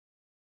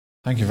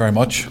Thank you very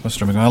much,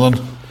 Mr.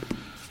 McMillan.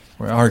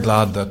 We are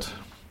glad that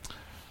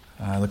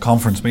the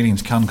conference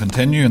meetings can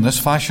continue in this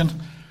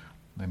fashion.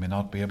 They may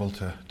not be able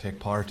to take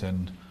part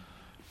in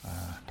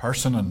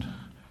person and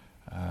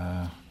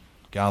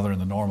gather in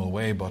the normal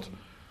way, but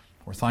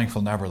we're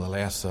thankful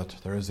nevertheless that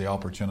there is the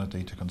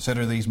opportunity to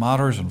consider these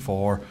matters and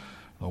for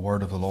the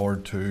word of the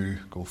Lord to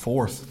go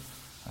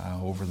forth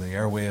over the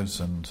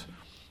airwaves and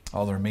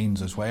other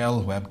means as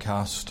well,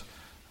 webcast.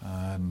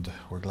 And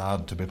we're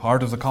glad to be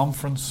part of the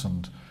conference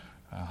and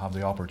have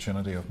the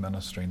opportunity of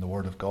ministering the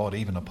Word of God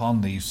even upon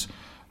these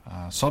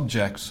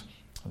subjects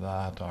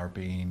that are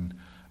being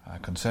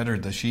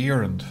considered this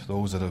year and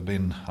those that have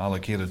been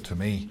allocated to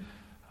me.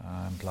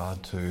 I'm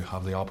glad to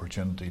have the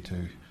opportunity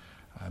to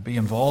be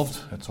involved.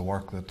 It's a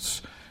work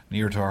that's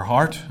near to our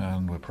heart,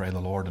 and we pray the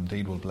Lord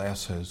indeed will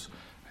bless His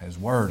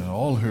Word, and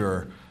all who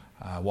are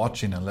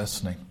watching and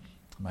listening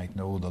might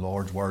know the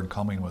Lord's Word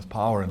coming with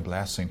power and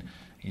blessing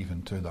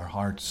even to their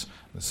hearts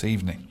this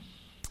evening.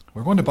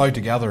 We're going to bow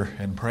together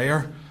in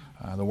prayer.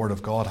 The Word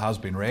of God has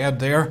been read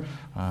there,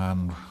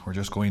 and we're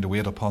just going to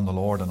wait upon the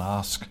Lord and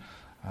ask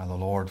the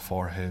Lord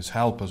for His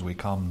help as we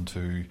come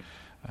to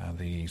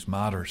these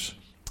matters.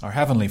 Our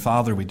Heavenly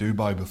Father, we do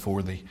bow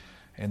before Thee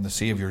in the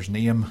Saviour's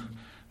name.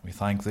 We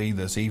thank Thee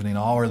this evening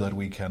hour that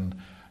we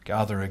can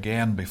gather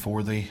again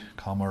before Thee,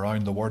 come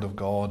around the Word of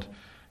God,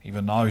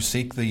 even now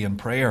seek Thee in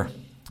prayer,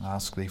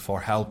 ask Thee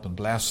for help and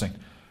blessing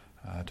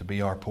to be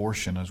our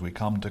portion as we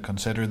come to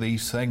consider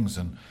these things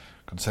and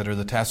consider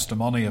the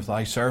testimony of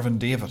Thy servant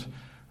David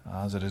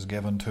as it is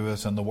given to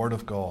us in the Word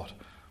of God.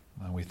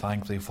 And we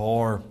thank Thee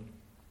for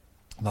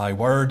Thy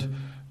Word.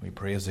 We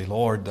praise Thee,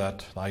 Lord,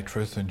 that Thy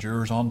truth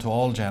endures unto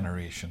all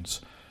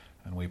generations.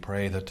 And we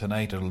pray that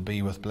tonight it will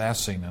be with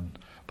blessing and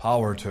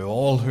power to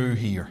all who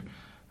hear.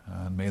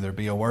 And may there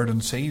be a word in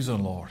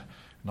season, Lord,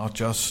 not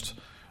just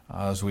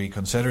as we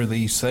consider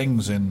these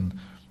things in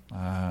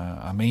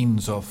a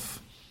means of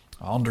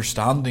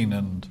understanding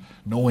and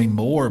knowing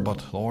more,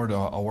 but Lord,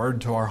 a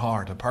word to our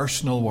heart, a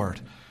personal word,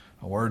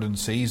 a word in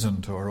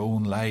season to our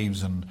own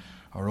lives and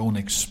our own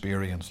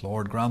experience.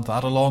 Lord, grant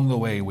that along the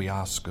way, we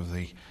ask of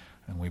Thee,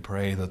 and we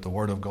pray that the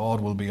Word of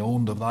God will be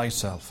owned of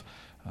Thyself,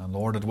 and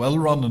Lord, it will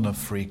run in a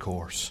free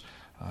course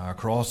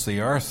across the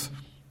earth.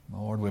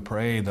 Lord, we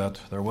pray that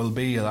there will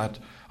be that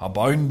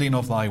abounding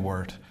of Thy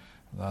Word,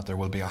 that there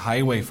will be a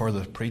highway for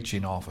the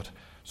preaching of it.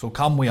 So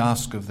come, we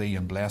ask of Thee,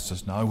 and bless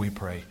us now, we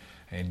pray.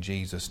 In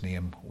Jesus'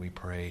 name we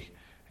pray.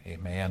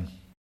 Amen.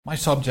 My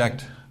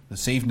subject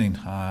this evening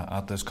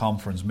at this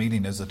conference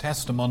meeting is the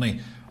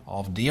testimony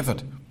of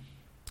David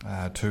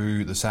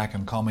to the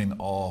second coming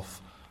of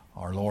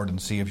our Lord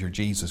and Saviour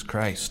Jesus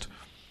Christ.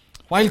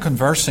 While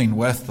conversing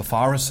with the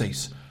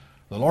Pharisees,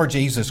 the Lord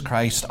Jesus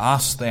Christ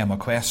asked them a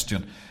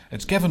question.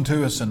 It's given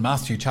to us in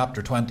Matthew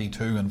chapter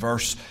 22 and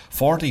verse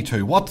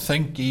 42. What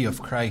think ye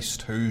of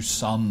Christ? Whose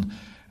son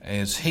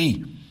is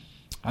he?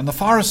 And the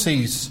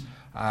Pharisees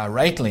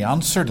immediately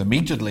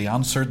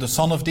answered, the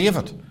Son of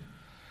David.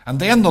 And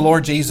then the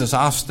Lord Jesus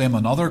asked them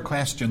another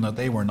question that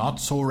they were not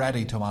so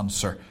ready to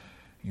answer.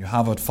 You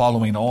have it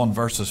following on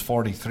verses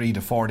 43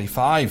 to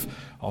 45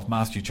 of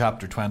Matthew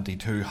chapter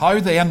 22.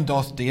 How then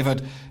doth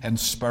David in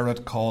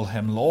spirit call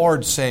him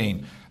Lord,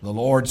 saying, The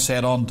Lord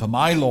said unto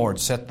my Lord,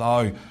 Sit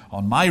thou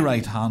on my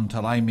right hand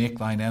till I make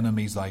thine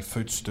enemies thy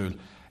footstool.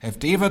 If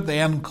David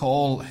then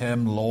call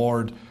him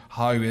Lord,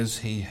 how is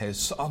he his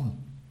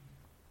son?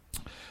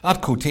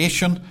 That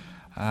quotation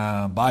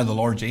by the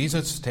Lord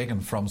Jesus,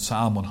 taken from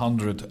Psalm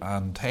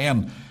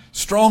 110,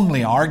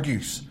 strongly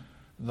argues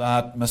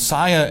that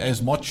Messiah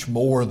is much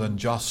more than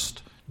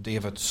just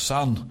David's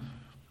son.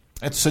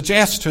 It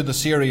suggests to the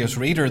serious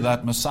reader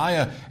that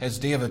Messiah is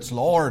David's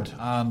Lord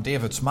and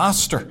David's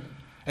Master.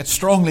 It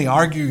strongly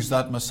argues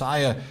that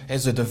Messiah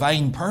is a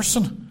divine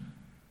person.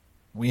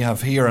 We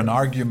have here an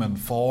argument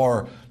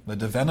for the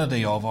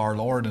divinity of our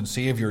Lord and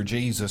Saviour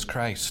Jesus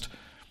Christ.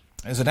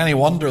 Is it any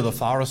wonder the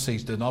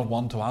Pharisees did not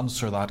want to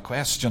answer that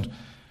question?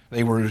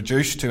 They were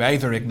reduced to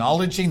either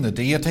acknowledging the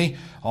deity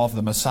of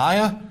the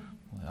Messiah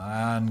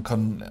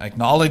and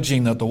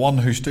acknowledging that the one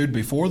who stood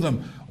before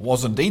them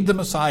was indeed the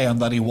Messiah and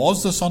that he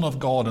was the Son of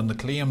God and the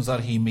claims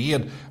that he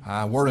made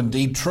were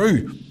indeed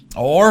true.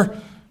 Or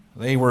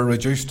they were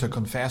reduced to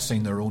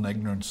confessing their own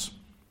ignorance.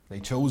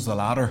 They chose the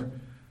latter.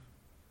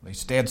 They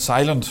stayed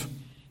silent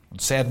and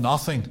said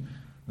nothing.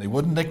 They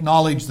wouldn't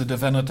acknowledge the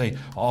divinity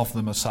of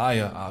the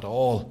Messiah at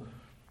all.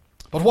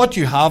 But what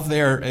you have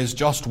there is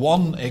just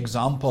one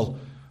example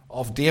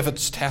of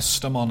David's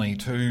testimony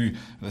to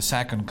the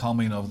second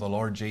coming of the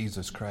Lord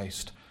Jesus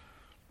Christ.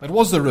 It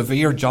was the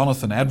revered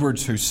Jonathan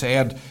Edwards who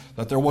said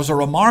that there was a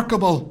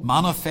remarkable,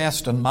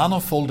 manifest and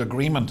manifold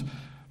agreement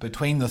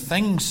between the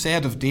things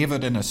said of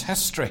David in his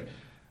history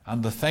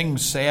and the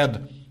things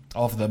said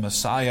of the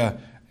Messiah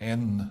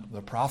in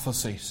the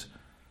prophecies.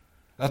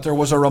 That there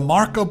was a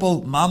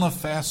remarkable,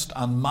 manifest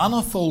and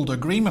manifold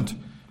agreement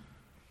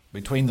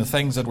between the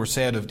things that were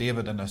said of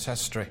David in his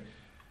history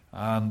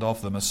and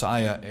of the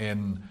Messiah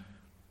in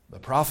the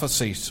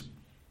prophecies.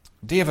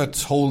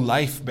 David's whole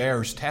life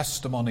bears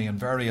testimony in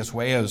various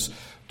ways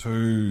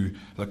to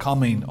the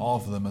coming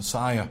of the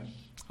Messiah,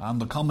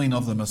 and the coming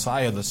of the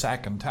Messiah the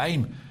second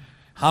time.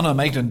 Hannah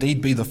might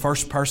indeed be the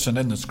first person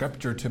in the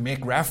Scripture to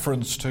make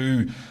reference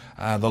to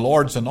the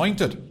Lord's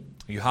anointed.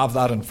 You have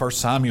that in 1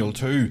 Samuel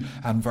 2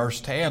 and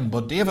verse 10.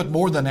 But David,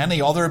 more than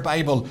any other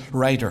Bible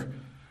writer,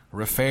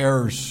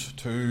 refers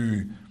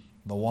to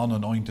the one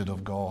anointed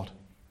of God.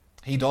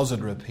 He does it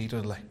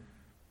repeatedly.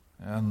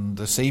 And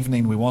this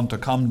evening we want to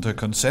come to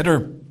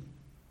consider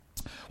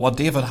what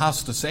David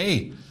has to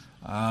say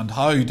and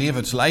how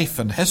David's life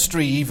and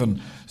history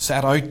even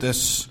set out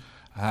this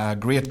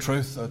great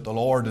truth that the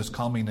Lord is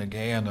coming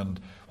again, and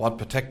what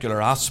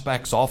particular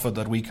aspects of it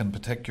that we can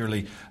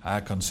particularly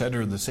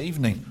consider this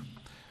evening.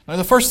 Now,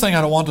 the first thing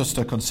I want us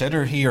to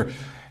consider here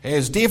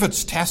is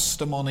David's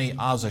testimony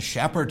as a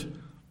shepherd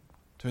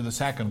to the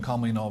second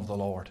coming of the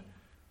Lord.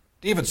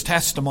 David's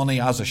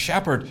testimony as a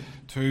shepherd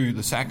to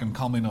the second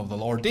coming of the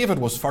Lord. David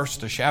was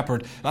first a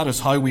shepherd. That is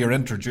how we are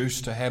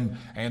introduced to him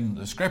in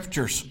the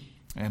Scriptures.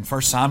 In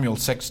 1 Samuel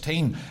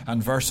 16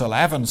 and verse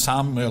 11,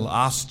 Samuel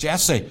asked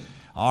Jesse,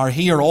 "Are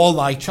here all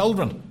thy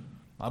children?"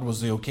 That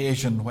was the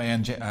occasion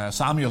when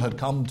Samuel had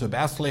come to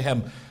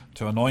Bethlehem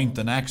to anoint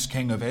the next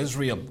king of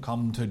Israel,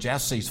 come to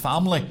Jesse's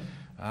family.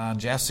 And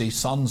Jesse's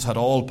sons had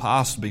all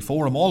passed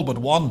before him, all but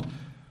one.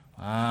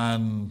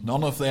 And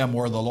none of them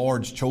were the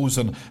Lord's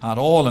chosen at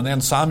all. And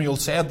then Samuel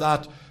said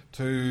that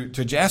to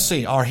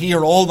Jesse, "Are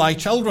here all thy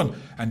children?"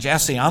 And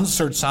Jesse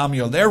answered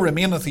Samuel, "There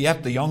remaineth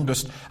yet the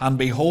youngest, and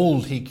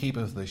behold, he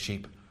keepeth the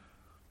sheep."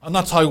 And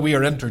that's how we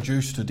are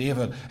introduced to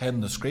David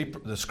in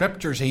the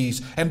Scriptures.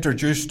 He's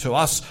introduced to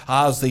us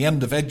as the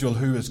individual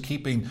who is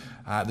keeping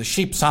the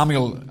sheep.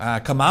 Samuel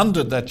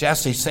commanded that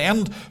Jesse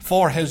send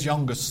for his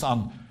youngest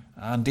son.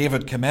 And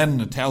David came in,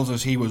 it tells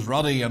us he was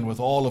ruddy and with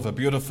all of a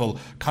beautiful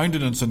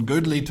countenance and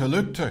goodly to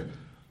look to.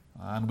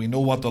 And we know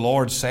what the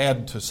Lord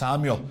said to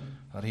Samuel,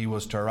 that he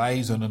was to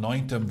arise and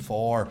anoint him,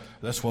 for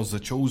this was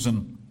the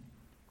chosen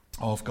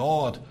of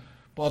God.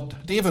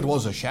 But David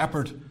was a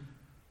shepherd.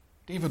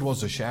 David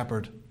was a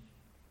shepherd.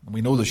 And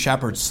we know the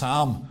shepherd's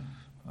psalm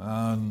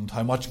and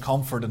how much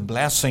comfort and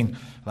blessing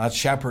that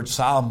shepherd's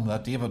psalm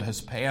that David has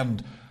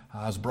penned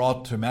has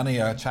brought to many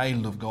a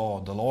child of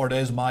God. "The Lord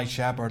is my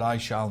shepherd, I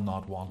shall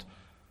not want."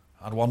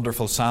 That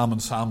wonderful psalm in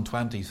Psalm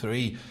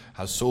 23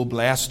 has so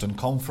blessed and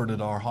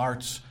comforted our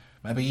hearts.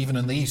 Maybe even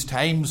in these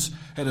times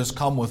it has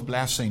come with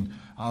blessing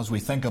as we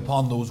think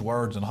upon those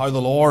words and how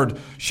the Lord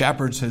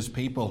shepherds his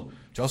people.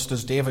 Just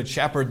as David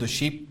shepherded the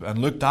sheep and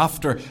looked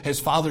after his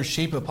father's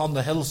sheep upon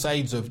the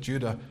hillsides of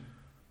Judah,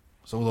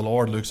 so the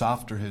Lord looks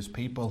after his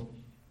people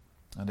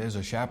and is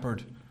a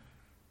shepherd.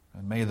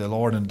 And may the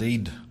Lord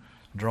indeed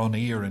draw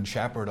near and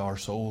shepherd our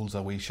souls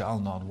that we shall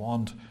not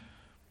want.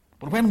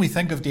 But when we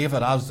think of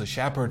David as the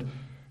shepherd,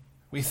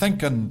 we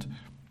think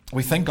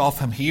of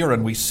him here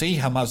and we see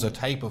him as a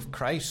type of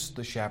Christ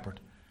the shepherd.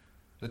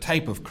 The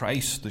type of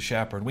Christ the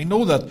shepherd. We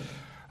know that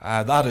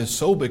that is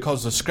so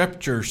because the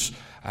Scriptures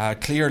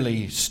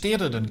clearly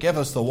stated and give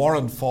us the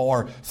warrant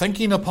for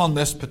thinking upon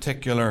this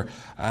particular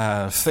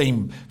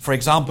theme. For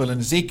example, in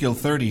Ezekiel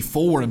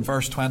 34 and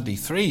verse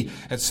 23,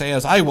 it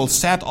says, "I will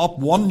set up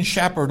one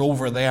shepherd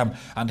over them,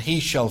 and he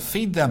shall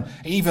feed them,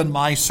 even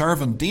my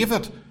servant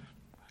David.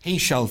 He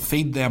shall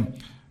feed them,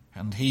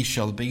 and he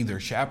shall be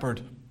their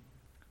shepherd."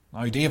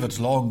 Now, David's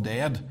long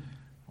dead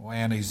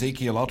when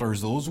Ezekiel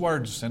utters those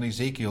words in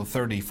Ezekiel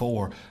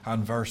 34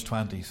 and verse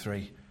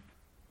 23.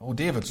 Oh,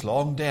 David's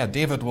long dead.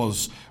 David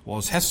was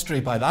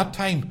history by that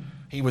time.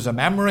 He was a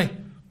memory.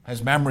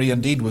 His memory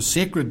indeed was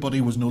sacred, but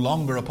he was no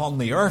longer upon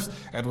the earth.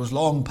 It was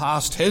long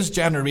past his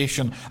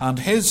generation and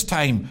his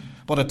time.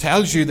 But it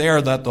tells you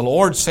there that the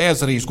Lord says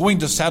that he's going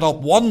to set up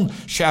one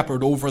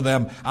shepherd over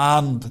them,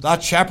 and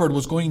that shepherd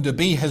was going to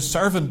be his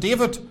servant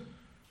David.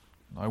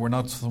 Now, we're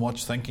not so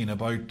much thinking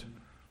about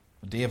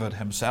David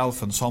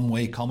himself in some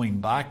way coming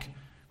back,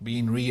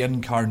 being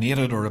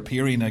reincarnated or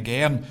appearing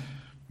again.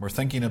 We're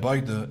thinking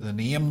about the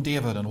name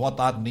David and what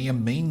that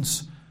name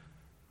means.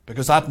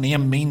 Because that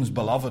name means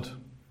beloved.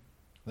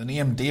 The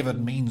name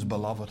David means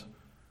beloved.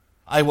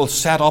 "I will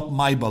set up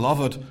my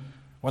beloved."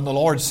 When the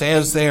Lord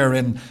says there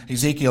in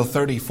Ezekiel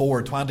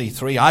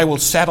 34:23, "I will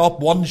set up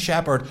one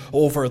shepherd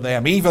over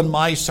them, even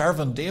my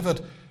servant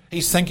David,"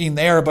 he's thinking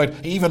there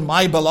about even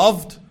my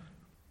beloved.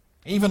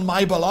 Even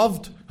my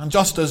beloved. And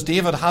just as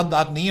David had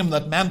that name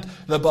that meant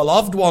the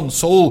beloved one,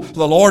 so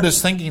the Lord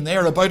is thinking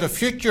there about a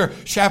future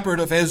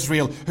shepherd of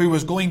Israel who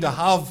was going to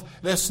have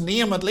this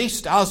name, at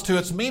least as to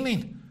its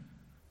meaning.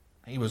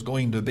 He was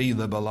going to be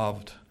the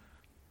beloved.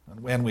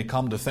 And when we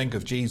come to think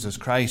of Jesus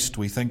Christ,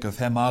 we think of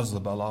him as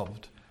the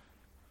beloved.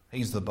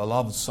 He's the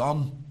beloved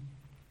Son,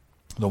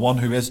 the one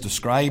who is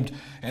described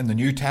in the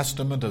New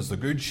Testament as the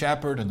Good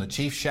Shepherd and the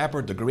Chief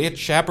Shepherd, the Great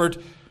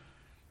Shepherd.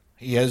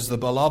 He is the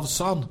beloved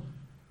Son.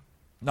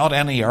 Not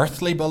any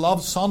earthly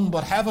beloved Son,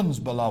 but heaven's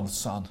beloved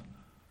Son.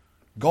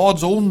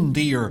 God's own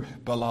dear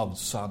beloved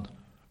Son.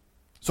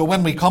 So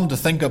when we come to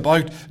think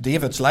about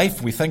David's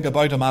life, we think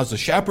about him as a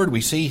shepherd.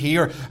 We see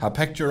here a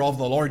picture of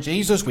the Lord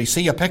Jesus. We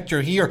see a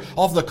picture here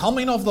of the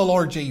coming of the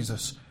Lord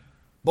Jesus.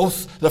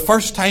 both the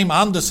first time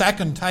and the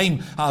second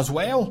time as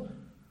well.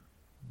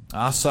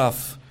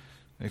 Asaph,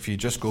 if you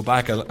just go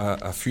back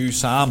a few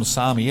Psalms,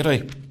 Psalm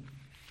 80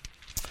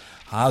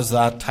 has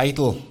that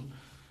title,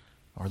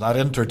 or that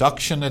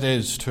introduction it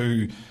is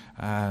to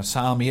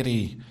Psalm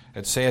 80.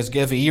 It says,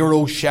 "Give ear,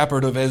 O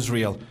shepherd of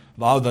Israel,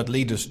 thou that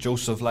leadest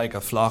Joseph like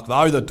a flock,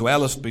 thou that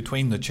dwellest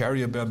between the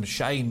cherubim,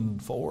 shine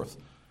forth."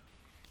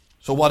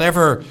 So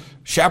whatever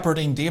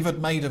shepherding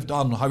David might have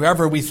done,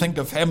 however we think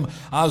of him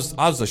as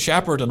the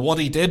shepherd and what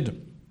he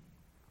did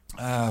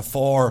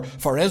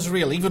for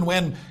Israel, even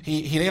when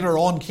he later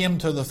on came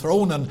to the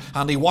throne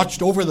and he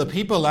watched over the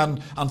people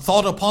and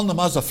thought upon them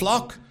as a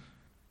flock.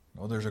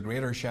 No, there's a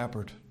greater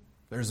shepherd.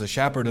 There's the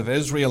shepherd of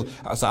Israel,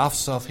 as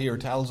Asaph here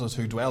tells us,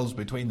 who dwells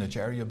between the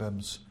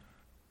cherubims.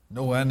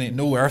 No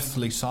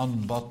earthly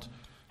son, but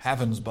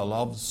heaven's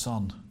beloved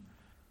son.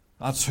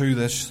 That's who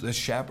this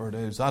shepherd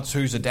is. That's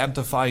who's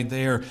identified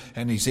there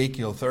in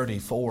Ezekiel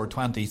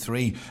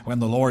 34:23, when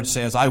the Lord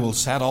says, "I will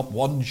set up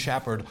one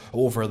shepherd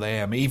over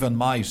them, even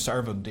my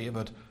servant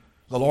David."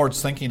 The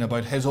Lord's thinking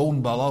about his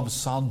own beloved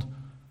son.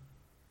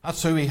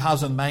 That's who he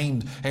has in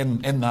mind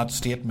in that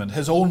statement.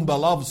 His own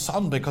beloved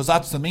son, because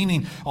that's the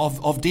meaning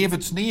of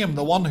David's name,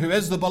 the one who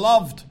is the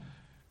beloved.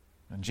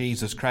 And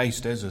Jesus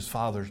Christ is his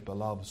Father's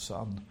beloved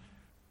son.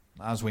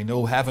 As we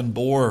know, heaven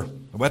bore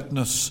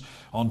witness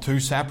on two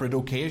separate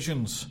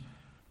occasions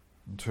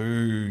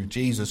to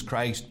Jesus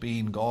Christ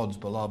being God's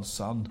beloved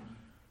Son.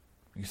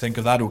 You think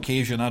of that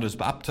occasion at his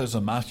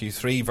baptism, Matthew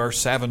 3 verse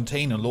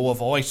 17, "And lo, a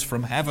voice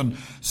from heaven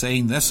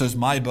saying, This is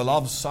my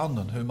beloved Son,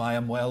 in whom I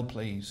am well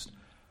pleased."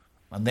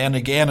 And then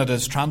again at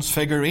his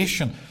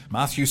transfiguration,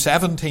 Matthew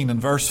 17 and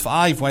verse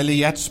 5, "While he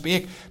yet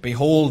spake,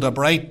 behold, a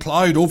bright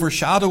cloud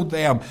overshadowed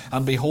them,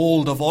 and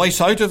behold, a voice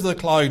out of the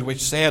cloud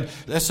which said,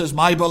 This is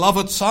my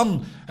beloved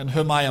Son, in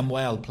whom I am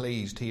well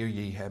pleased, hear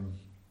ye him."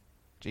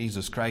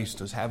 Jesus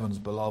Christ is heaven's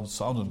beloved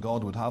Son, and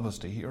God would have us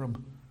to hear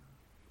him.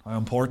 How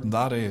important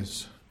that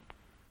is.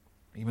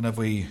 Even if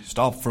we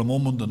stop for a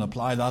moment and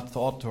apply that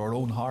thought to our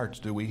own hearts,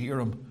 do we hear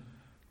him?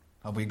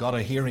 Have we got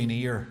a hearing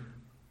ear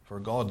for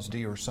God's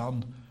dear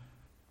Son?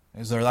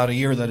 Is there that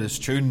ear that is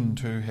tuned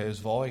to his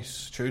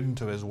voice, tuned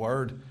to his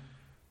word?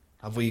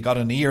 Have we got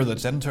an ear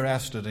that's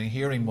interested in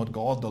hearing what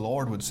God the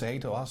Lord would say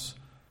to us?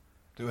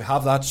 Do we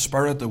have that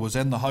spirit that was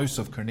in the house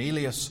of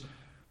Cornelius,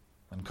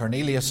 and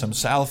Cornelius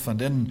himself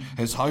and in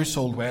his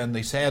household, when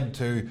they said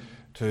to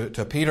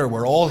Peter,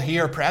 "We're all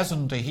here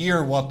present to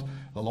hear what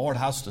the Lord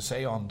has to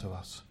say unto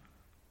us"?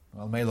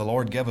 Well, may the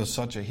Lord give us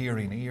such a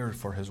hearing ear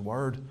for his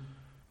word,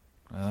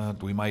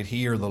 that we might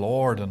hear the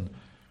Lord and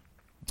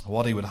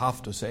what he would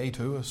have to say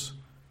to us.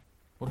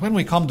 But when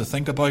we come to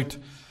think about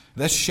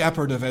this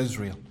shepherd of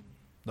Israel,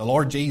 the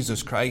Lord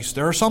Jesus Christ,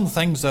 there are some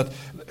things that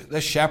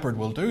this shepherd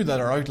will do that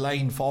are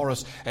outlined for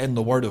us in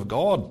the Word of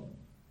God.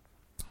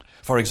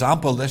 For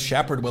example, this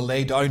shepherd will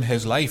lay down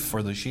his life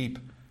for the sheep.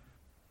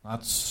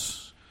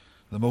 That's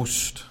the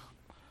most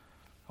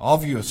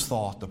obvious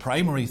thought, the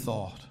primary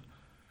thought.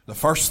 The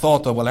first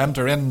thought that will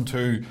enter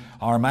into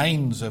our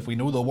minds, if we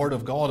know the Word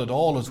of God at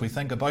all, as we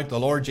think about the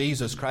Lord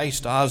Jesus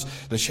Christ as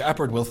the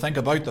shepherd, we'll think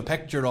about the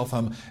picture of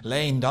him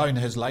laying down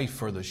his life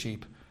for the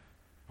sheep.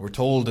 We're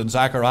told in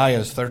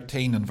Zechariah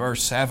 13 and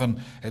verse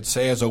 7, it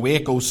says,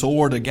 "Awake, O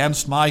sword,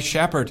 against my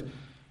shepherd,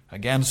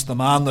 against the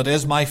man that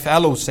is my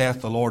fellow,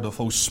 saith the Lord of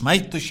hosts.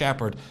 Smite the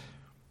shepherd,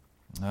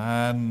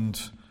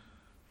 and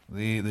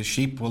the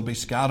sheep will be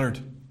scattered."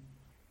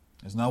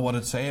 Isn't that what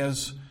it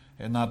says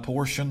in that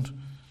portion?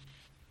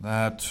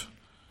 That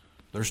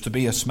there's to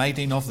be a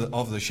smiting of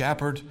the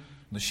shepherd,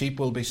 the sheep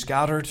will be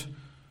scattered.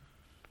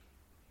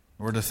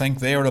 We're to think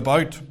there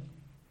about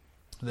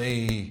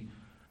the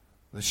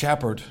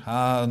shepherd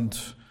and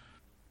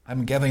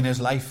him giving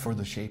his life for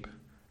the sheep.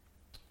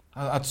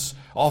 That's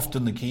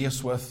often the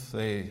case with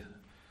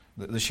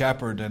the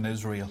shepherd in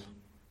Israel.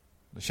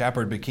 The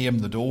shepherd became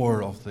the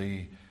door of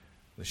the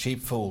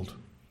sheepfold,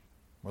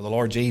 where the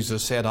Lord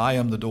Jesus said, "I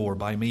am the door,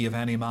 by me if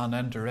any man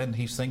enter in."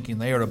 He's thinking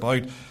there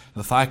about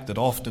the fact that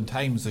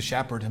oftentimes the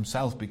shepherd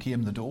himself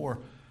became the door.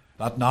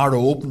 That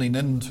narrow opening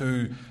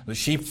into the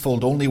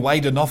sheepfold, only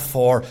wide enough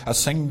for a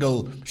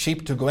single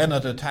sheep to go in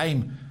at a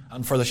time,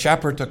 and for the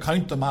shepherd to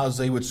count them as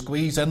they would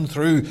squeeze in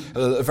through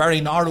a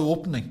very narrow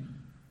opening.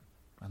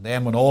 And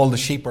then when all the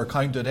sheep are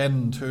counted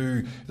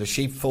into the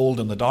sheepfold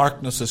and the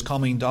darkness is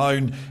coming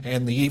down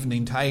in the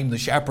evening time, the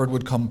shepherd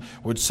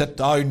would sit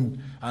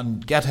down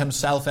and get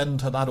himself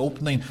into that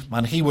opening,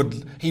 and he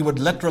would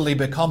literally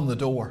become the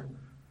door.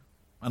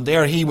 And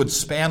there he would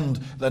spend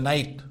the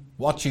night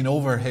watching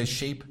over his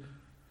sheep,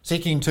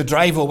 seeking to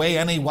drive away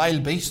any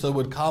wild beast that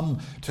would come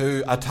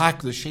to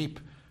attack the sheep.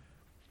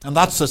 And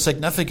that's the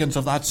significance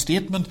of that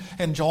statement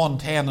in John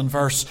 10 and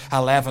verse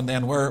 11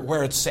 then,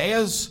 where it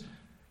says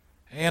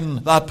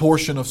in that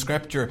portion of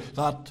Scripture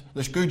that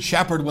the good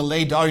shepherd will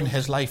lay down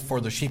his life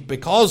for the sheep,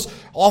 because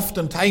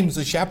oftentimes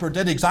the shepherd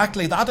did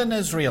exactly that in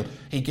Israel.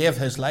 He gave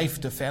his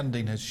life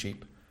defending his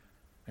sheep.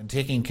 In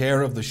taking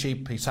care of the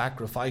sheep, he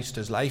sacrificed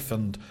his life,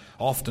 and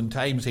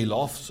oftentimes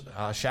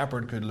a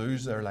shepherd could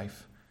lose their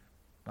life.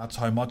 That's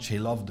how much he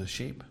loved the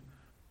sheep.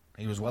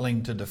 He was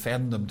willing to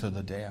defend them to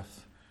the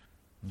death.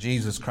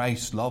 Jesus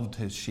Christ loved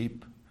his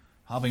sheep.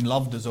 Having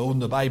loved his own,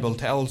 the Bible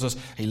tells us,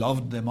 he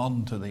loved them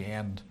unto the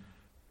end.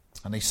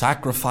 And he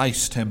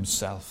sacrificed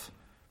himself.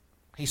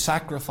 He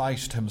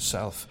sacrificed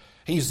himself.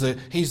 He's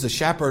the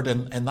shepherd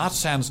in that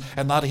sense,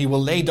 in that he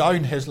will lay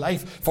down his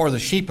life for the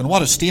sheep. And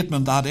what a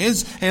statement that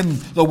is in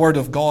the Word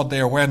of God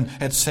there, when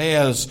it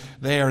says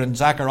there in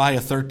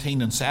Zechariah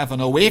 13:7,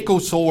 "Awake, O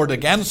sword,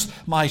 against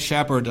my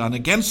shepherd, and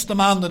against the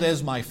man that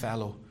is my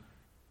fellow.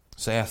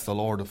 Saith the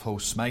Lord of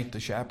hosts, smite the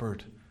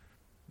shepherd,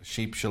 the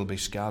sheep shall be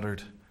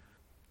scattered."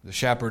 The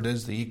shepherd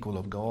is the equal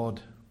of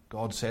God.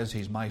 God says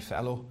he's my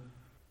fellow.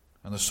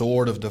 And the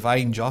sword of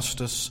divine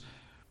justice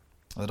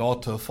that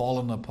ought to have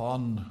fallen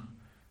upon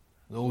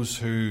those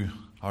who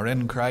are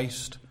in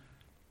Christ,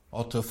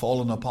 ought to have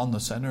fallen upon the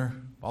sinner,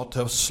 ought to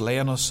have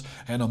slain us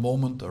in a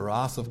moment. The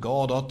wrath of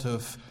God ought to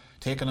have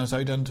taken us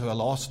out into a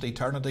lost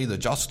eternity. The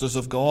justice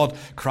of God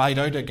cried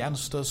out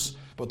against us,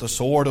 but the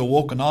sword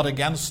awoke not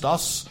against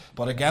us,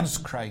 but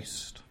against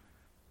Christ,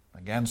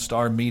 against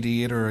our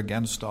mediator,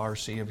 against our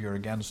Saviour,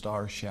 against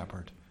our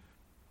shepherd,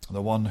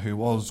 the one who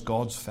was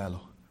God's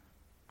fellow,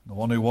 the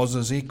one who was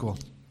his equal.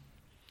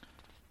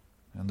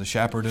 And the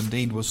shepherd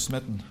indeed was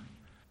smitten.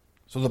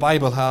 So the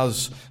Bible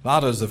has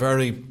that as a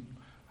very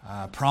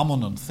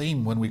prominent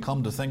theme when we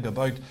come to think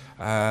about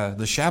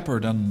the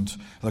shepherd and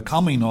the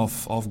coming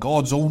of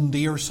God's own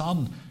dear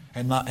Son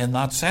in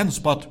that sense.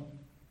 But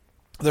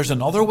there's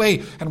another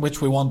way in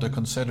which we want to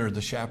consider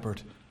the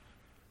shepherd.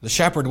 The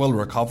shepherd will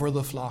recover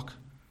the flock.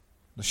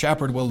 The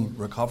shepherd will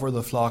recover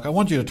the flock. I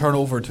want you to turn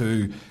over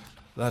to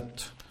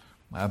that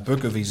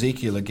book of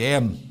Ezekiel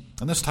again.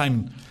 And this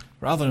time,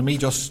 rather than me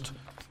just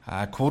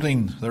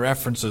quoting the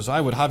references,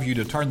 I would have you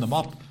to turn them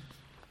up.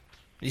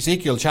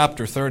 Ezekiel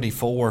chapter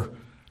 34,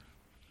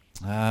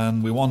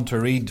 and we want to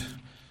read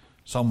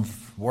some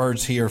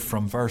words here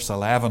from verse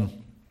 11.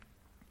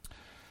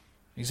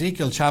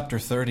 Ezekiel chapter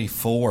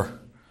 34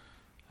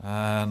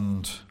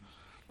 and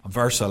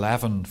verse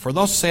 11. "For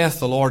thus saith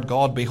the Lord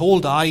God,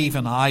 Behold, I,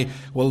 even I,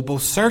 will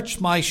both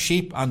search my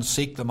sheep and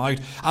seek them out,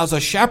 as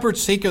a shepherd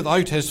seeketh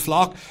out his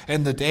flock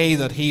in the day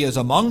that he is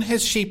among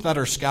his sheep that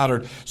are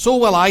scattered. So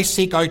will I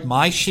seek out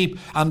my sheep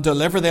and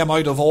deliver them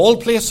out of all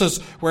places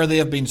where they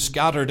have been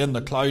scattered in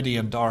the cloudy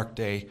and dark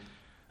day.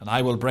 And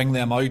I will bring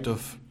them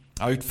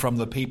out from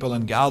the people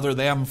and gather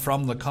them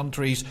from the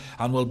countries,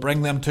 and will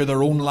bring them to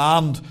their own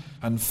land,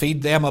 and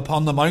feed them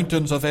upon the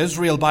mountains of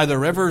Israel by the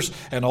rivers,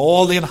 in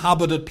all the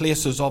inhabited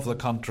places of the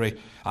country.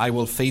 I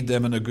will feed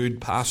them in a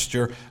good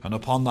pasture, and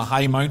upon the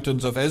high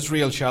mountains of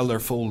Israel shall their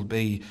fold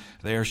be.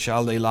 There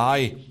shall they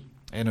lie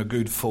in a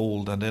good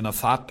fold, and in a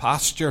fat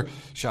pasture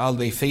shall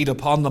they feed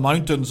upon the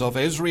mountains of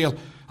Israel.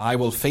 I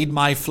will feed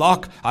my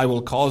flock, I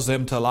will cause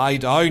them to lie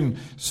down,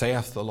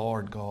 saith the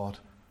Lord God."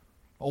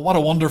 Oh, what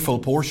a wonderful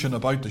portion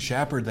about the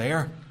shepherd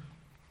there,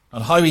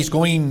 and how he's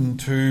going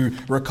to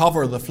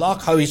recover the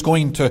flock, how he's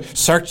going to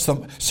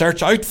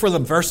search out for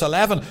them. Verse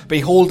 11,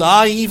 "Behold,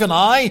 I, even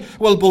I,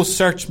 will both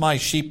search my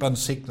sheep and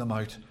seek them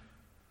out."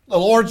 The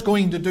Lord's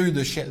going to do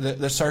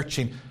the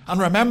searching.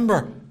 And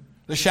remember,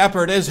 the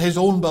shepherd is his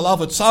own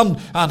beloved Son,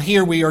 and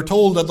here we are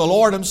told that the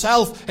Lord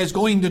himself is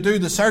going to do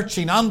the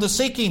searching and the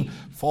seeking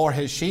for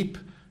his sheep.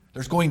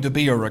 There's going to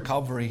be a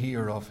recovery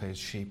here of his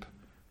sheep.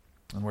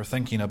 And we're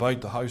thinking about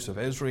the house of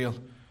Israel,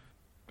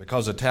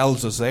 because it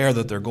tells us there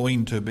that they're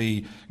going to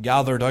be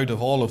gathered out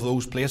of all of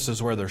those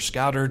places where they're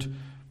scattered.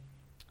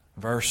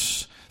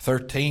 Verse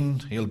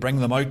 13, he'll bring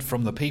them out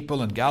from the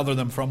people and gather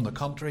them from the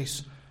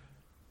countries.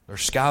 They're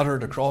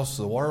scattered across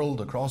the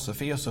world, across the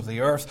face of the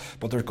earth,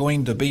 but there's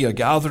going to be a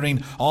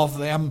gathering of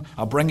them,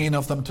 a bringing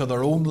of them to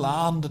their own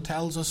land, it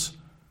tells us.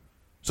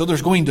 So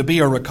there's going to be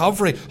a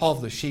recovery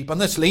of the sheep.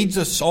 And this leads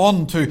us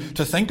on to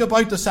think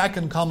about the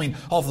second coming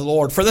of the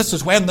Lord. For this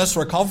is when this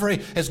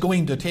recovery is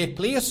going to take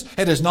place.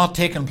 It has not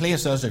taken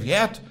place as of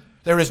yet.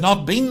 There has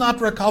not been that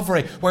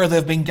recovery where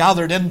they've been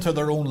gathered into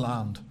their own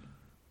land.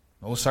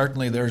 Oh,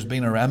 certainly there's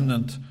been a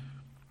remnant,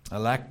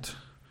 elect,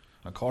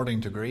 according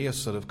to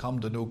grace, that have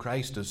come to know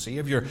Christ as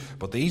Saviour.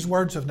 But these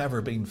words have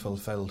never been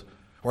fulfilled,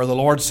 where the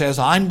Lord says,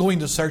 I'm going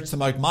to search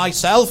them out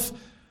myself.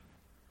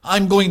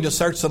 I'm going to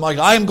search them out.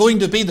 I am going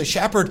to be the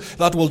shepherd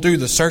that will do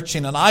the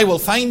searching, and I will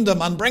find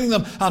them and bring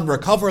them and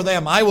recover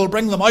them. I will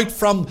bring them out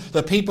from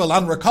the people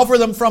and recover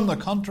them from the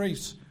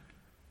countries.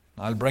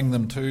 I'll bring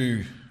them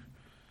to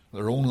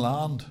their own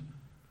land.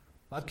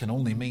 That can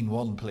only mean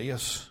one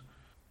place,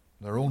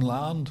 their own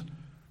land.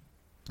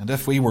 And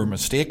if we were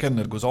mistaken,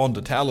 it goes on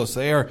to tell us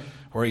there,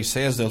 where he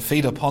says they'll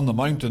feed upon the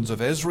mountains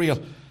of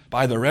Israel,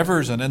 by the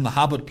rivers and in the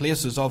habit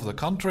places of the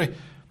country.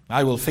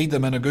 I will feed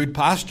them in a good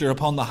pasture,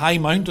 upon the high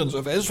mountains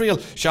of Israel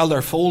shall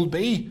their fold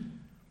be.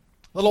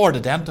 The Lord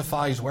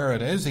identifies where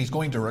it is. He's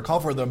going to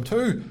recover them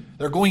too.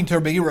 They're going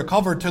to be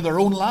recovered to their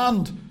own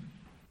land.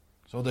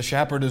 So the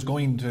shepherd is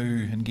going to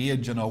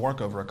engage in a work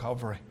of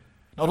recovery.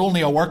 Not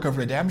only a work of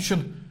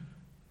redemption,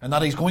 and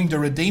that he's going to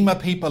redeem a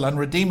people and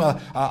redeem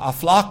a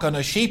flock and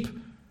a sheep,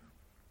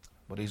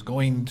 but he's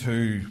going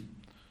to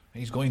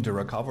He's going to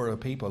recover a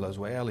people as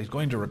well. He's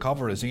going to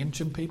recover his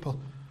ancient people,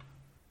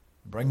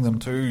 bring them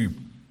to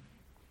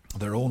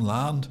their own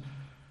land.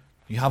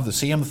 You have the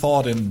same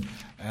thought in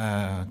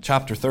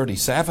chapter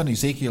 37,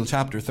 Ezekiel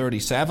chapter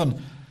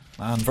 37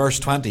 and verse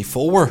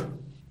 24.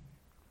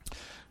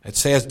 It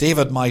says,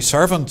 David my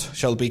servant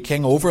shall be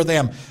king over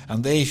them,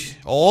 and they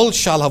all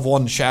shall have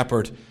one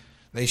shepherd.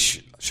 They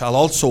shall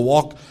also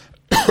walk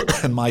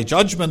in my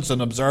judgments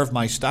and observe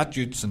my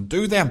statutes and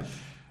do them.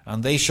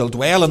 And they shall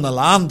dwell in the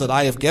land that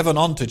I have given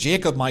unto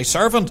Jacob my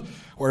servant,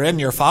 wherein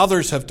your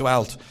fathers have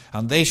dwelt.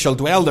 And they shall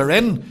dwell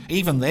therein,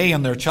 even they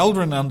and their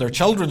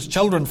children's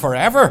children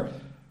forever.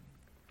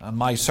 And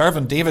my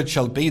servant David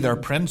shall be their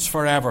prince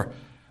forever.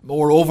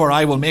 Moreover,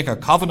 I will make a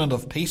covenant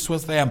of peace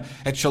with them.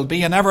 It shall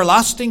be an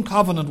everlasting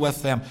covenant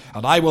with them.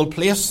 And I will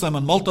place them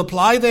and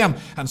multiply them,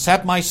 and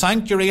set my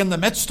sanctuary in the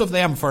midst of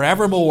them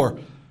forevermore.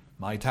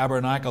 My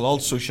tabernacle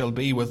also shall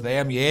be with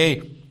them,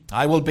 yea,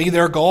 I will be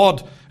their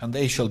God, and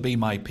they shall be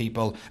my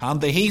people.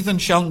 And the heathen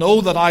shall know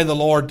that I, the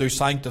Lord, do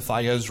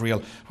sanctify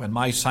Israel, when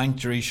my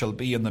sanctuary shall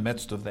be in the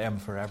midst of them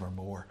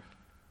forevermore.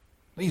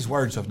 These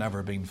words have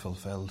never been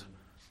fulfilled.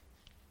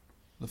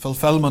 The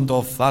fulfillment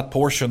of that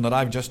portion that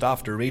I've just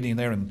after reading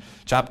there in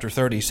chapter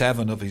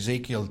 37 of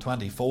Ezekiel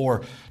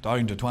 24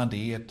 down to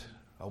 28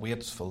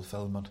 awaits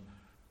fulfillment.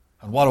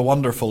 And what a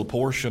wonderful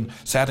portion,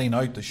 setting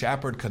out the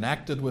shepherd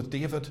connected with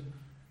David.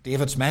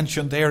 David's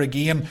mentioned there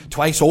again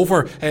twice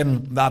over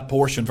in that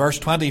portion. Verse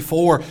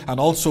 24 and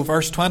also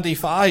verse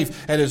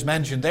 25. It is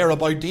mentioned there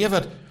about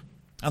David.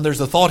 And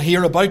there's a thought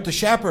here about the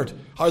shepherd,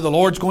 how the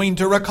Lord's going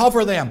to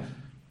recover them.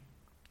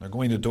 They're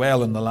going to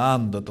dwell in the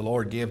land that the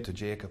Lord gave to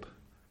Jacob.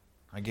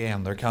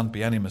 Again, there can't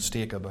be any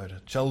mistake about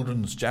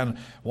it.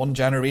 One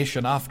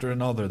generation after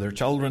another, their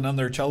children and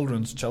their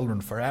children's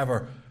children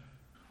forever.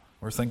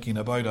 We're thinking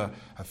about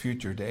a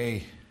future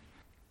day.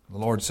 The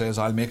Lord says,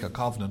 I'll make a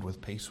covenant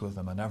with peace with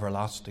them, an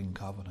everlasting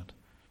covenant.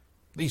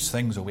 These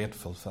things await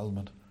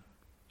fulfillment.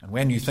 And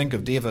when you think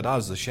of David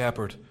as the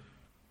shepherd,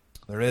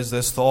 there is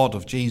this thought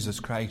of Jesus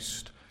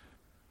Christ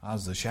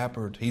as the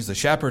shepherd. He's the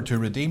shepherd to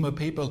redeem a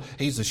people.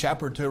 He's the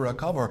shepherd to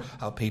recover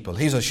a people.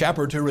 He's a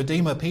shepherd to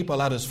redeem a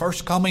people at his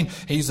first coming.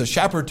 He's the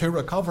shepherd to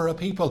recover a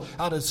people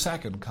at his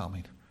second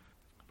coming.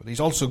 But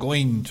he's also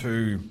going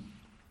to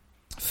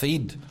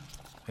feed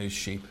his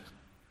sheep.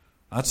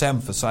 That's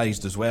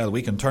emphasized as well.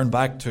 We can turn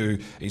back to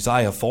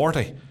Isaiah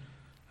 40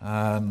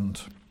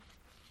 and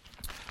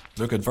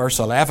look at verse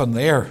 11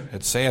 there.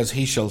 It says,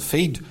 He shall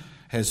feed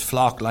his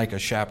flock like a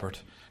shepherd.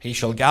 He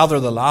shall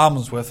gather the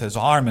lambs with his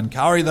arm and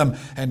carry them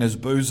in his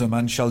bosom,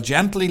 and shall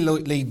gently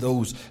lead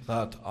those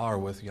that are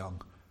with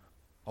young.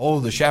 Oh,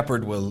 the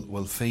shepherd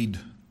will feed.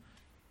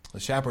 The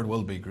shepherd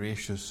will be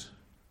gracious,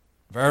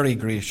 very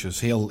gracious.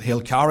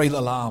 He'll carry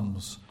the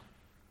lambs,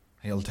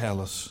 he'll tell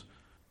us.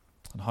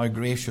 And how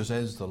gracious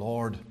is the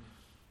Lord.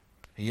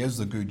 He is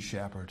the good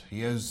shepherd.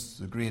 He is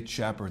the great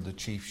shepherd, the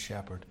chief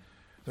shepherd.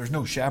 There's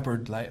no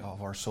shepherd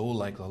of our soul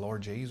like the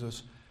Lord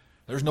Jesus.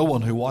 There's no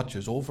one who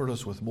watches over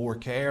us with more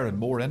care and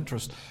more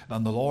interest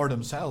than the Lord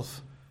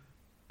himself.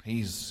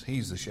 He's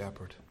the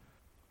shepherd.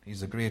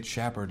 He's the great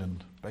shepherd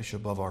and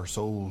bishop of our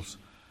souls.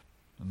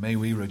 And may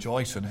we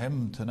rejoice in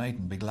him tonight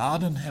and be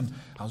glad in him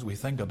as we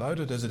think about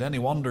it. Is it any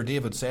wonder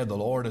David said, the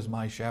Lord is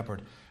my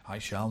shepherd, I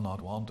shall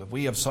not want. If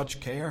we have such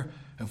care,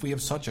 if we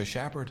have such a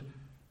shepherd,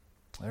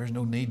 there's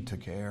no need to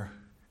care.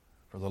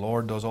 For the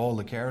Lord does all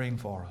the caring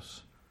for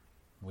us.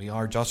 We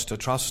are just to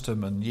trust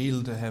him and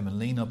yield to him and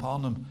lean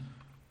upon him.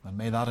 And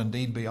may that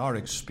indeed be our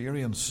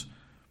experience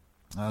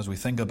as we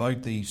think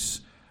about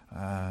these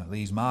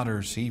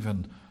matters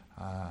even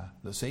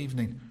this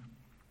evening.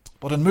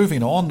 But in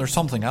moving on, there's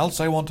something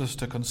else I want us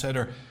to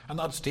consider, and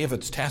that's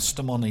David's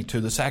testimony to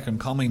the second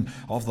coming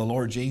of the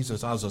Lord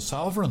Jesus as a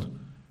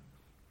sovereign.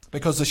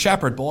 Because the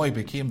shepherd boy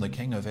became the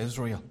king of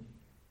Israel.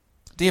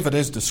 David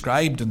is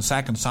described in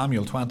 2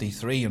 Samuel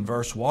 23 and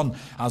verse 1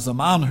 as the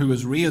man who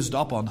was raised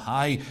up on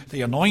high,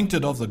 the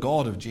anointed of the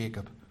God of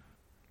Jacob.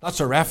 That's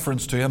a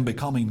reference to him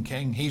becoming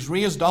king. He's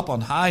raised up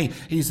on high.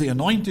 He's the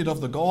anointed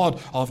of the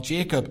God of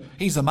Jacob.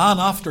 He's a man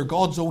after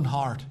God's own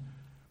heart.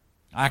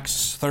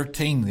 Acts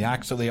 13, the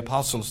Acts of the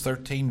Apostles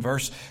 13,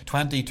 verse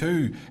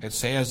 22, it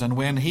says, And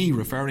when he,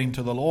 referring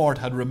to the Lord,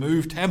 had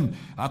removed him,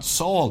 that's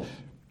Saul,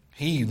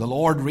 he, the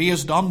Lord,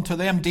 raised unto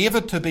them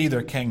David to be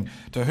their king,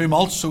 to whom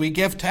also he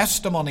gave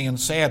testimony and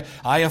said,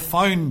 I have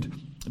found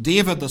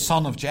David the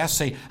son of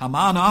Jesse, a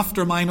man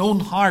after mine own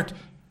heart,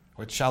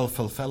 which shall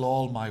fulfill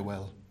all my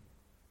will.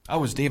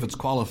 That was David's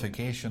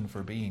qualification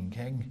for being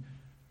king.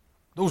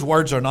 Those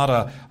words are not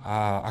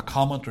a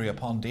commentary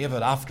upon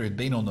David after he'd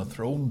been on the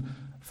throne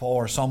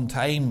for some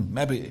time,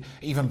 maybe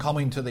even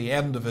coming to the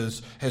end of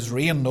his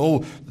reign.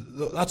 No,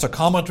 that's a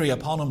commentary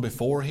upon him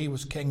before he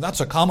was king.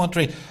 That's a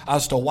commentary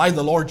as to why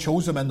the Lord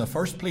chose him in the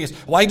first place.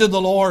 Why did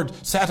the Lord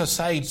set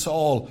aside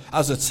Saul,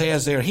 as it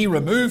says there? He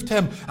removed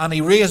him and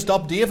he raised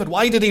up David.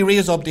 Why did he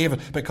raise up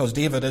David? Because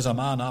David is a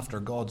man after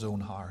God's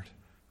own heart.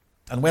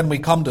 And when we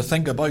come to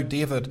think about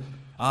David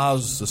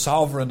as the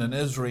sovereign in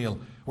Israel,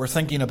 We're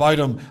thinking about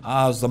him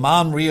as the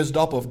man raised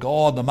up of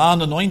God, the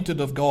man anointed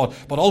of God,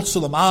 but also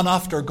the man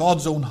after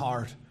God's own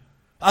heart.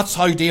 That's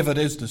how David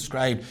is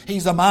described.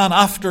 He's a man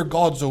after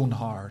God's own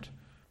heart.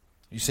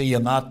 You see,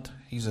 in that,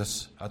 he's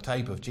a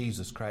type of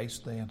Jesus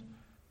Christ then.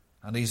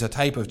 And he's a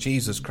type of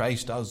Jesus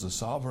Christ as the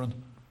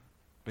sovereign.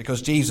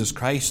 Because Jesus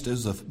Christ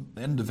is the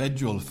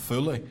individual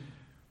fully,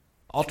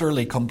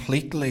 utterly,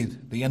 completely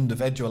the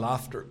individual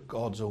after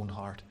God's own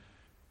heart.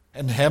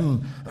 In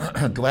him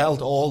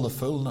dwelt all the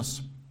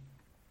fullness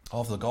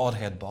of the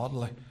Godhead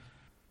bodily.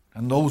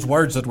 And those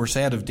words that were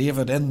said of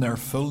David in their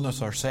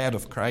fullness are said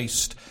of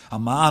Christ. A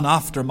man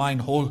after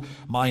mine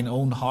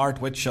own heart,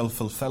 which shall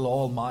fulfill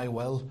all my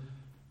will.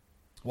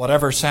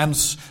 Whatever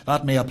sense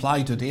that may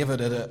apply to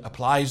David, it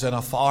applies in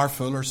a far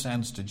fuller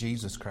sense to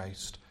Jesus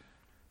Christ.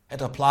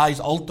 It applies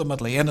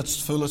ultimately in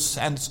its fullest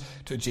sense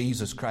to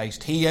Jesus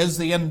Christ. He is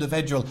the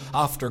individual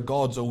after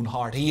God's own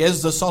heart. He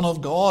is the Son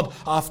of God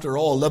after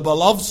all, the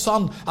beloved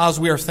Son as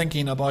we are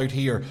thinking about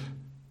here.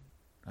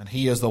 And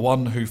he is the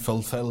one who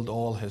fulfilled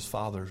all his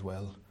Father's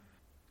will.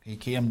 He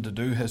came to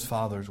do his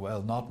Father's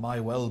will. Not my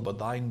will, but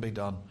thine be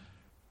done,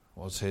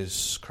 was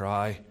his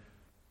cry.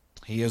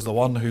 He is the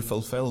one who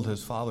fulfilled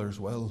his Father's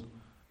will.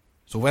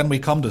 So when we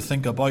come to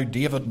think about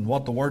David and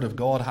what the Word of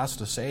God has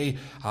to say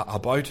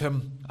about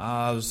him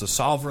as the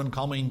sovereign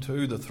coming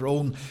to the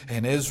throne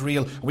in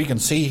Israel, we can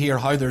see here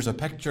how there's a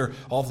picture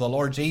of the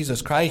Lord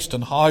Jesus Christ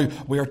and how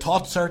we are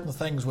taught certain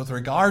things with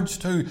regards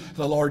to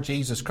the Lord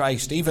Jesus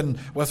Christ, even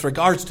with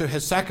regards to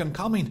his second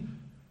coming.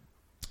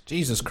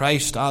 Jesus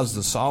Christ as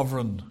the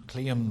sovereign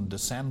claimed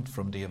descent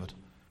from David.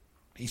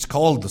 He's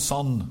called the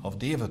Son of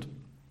David.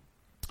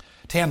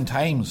 10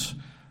 times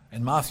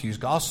in Matthew's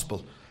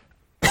Gospel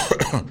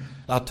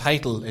that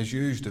title is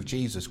used of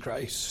Jesus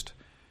Christ,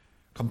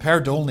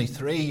 compared to only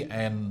 3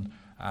 in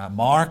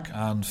Mark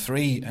and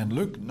 3 in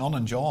Luke, none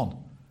in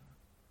John.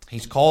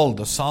 He's called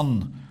the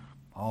Son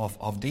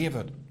of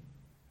David.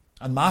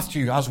 And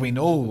Matthew, as we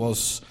know,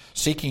 was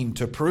seeking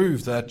to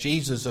prove that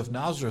Jesus of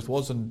Nazareth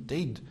was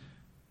indeed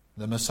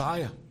the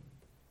Messiah,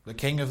 the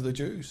King of the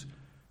Jews.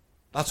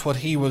 That's what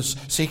he was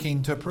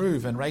seeking to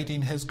prove in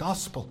writing his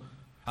Gospel.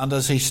 And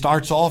as he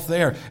starts off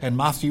there in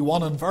Matthew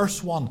 1 and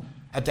verse 1,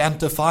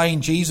 identifying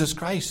Jesus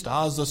Christ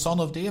as the Son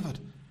of David.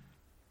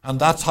 And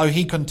that's how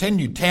he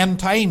continued. 10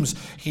 times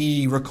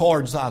he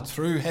records that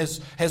through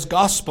his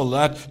Gospel,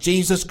 that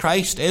Jesus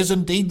Christ is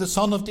indeed the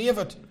Son of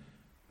David.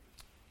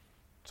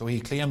 So he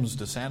claims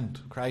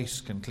descent.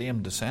 Christ can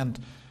claim descent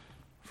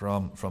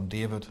from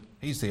David.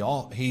 He's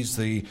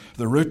the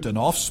root and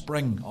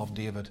offspring of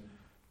David.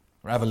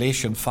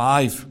 Revelation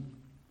 5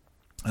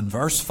 and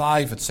verse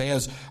 5 it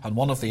says, "And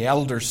one of the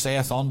elders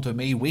saith unto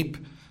me, Weep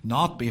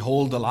not,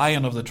 behold, the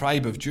Lion of the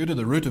tribe of Judah,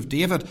 the root of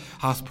David,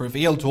 hath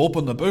prevailed to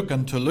open the book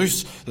and to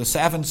loose the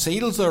 7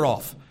 seals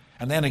thereof."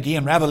 And then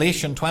again,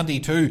 Revelation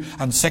 22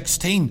 and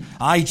 16,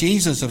 "I,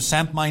 Jesus, have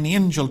sent mine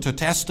angel to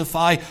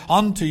testify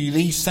unto you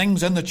these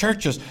things in the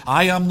churches.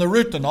 I am the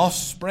root and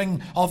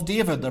offspring of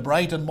David, the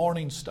bright and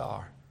morning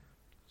star."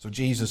 So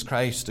Jesus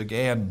Christ,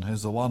 again,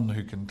 is the one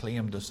who can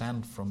claim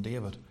descent from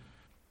David.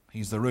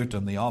 He's the root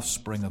and the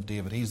offspring of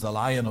David. He's the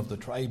Lion of the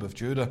tribe of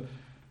Judah.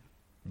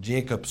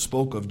 Jacob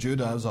spoke of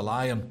Judah as a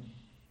lion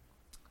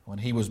when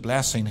he was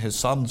blessing his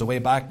sons away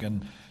back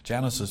in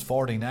Genesis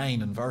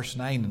 49 and verse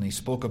 9, and he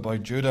spoke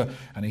about Judah,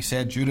 and he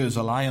said, "Judah is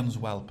a lion's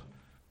whelp.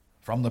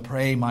 From the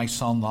prey, my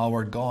son, thou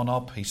art gone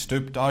up. He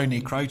stooped down,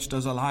 he crouched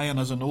as a lion,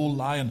 as an old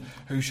lion.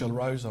 Who shall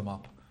rouse him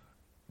up?"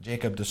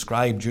 Jacob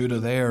described Judah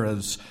there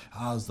as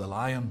the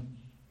lion,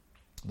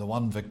 the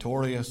one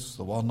victorious,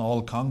 the one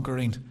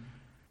all-conquering,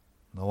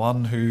 the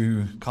one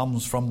who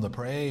comes from the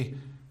prey,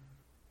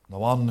 the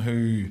one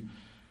who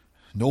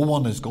no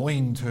one is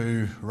going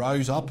to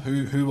rouse up,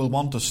 who will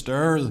want to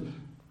stir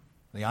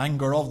the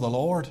anger of the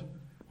Lord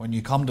when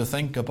you come to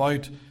think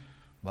about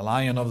the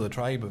Lion of the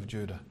tribe of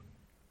Judah.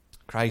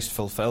 Christ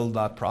fulfilled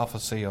that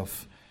prophecy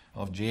of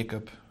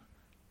Jacob,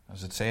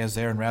 as it says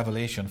there in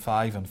Revelation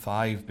 5 and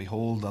 5,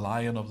 "Behold, the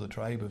Lion of the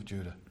tribe of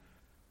Judah,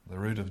 the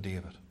root of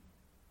David.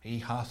 He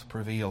hath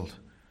prevailed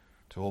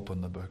to open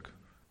the book."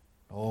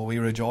 Oh, we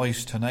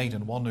rejoice tonight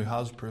in one who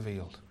has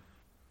prevailed.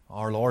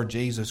 Our Lord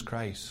Jesus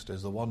Christ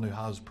is the one who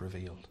has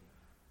prevailed.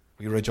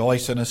 We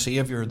rejoice in a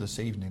Saviour this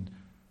evening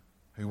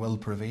who will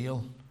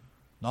prevail.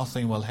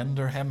 Nothing will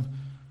hinder him.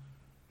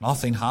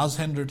 Nothing has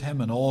hindered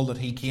him in all that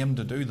he came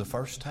to do the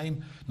first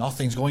time.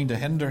 Nothing's going to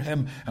hinder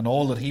him in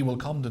all that he will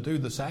come to do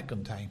the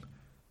second time.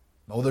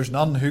 No, there's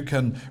none who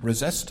can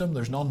resist him.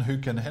 There's none who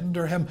can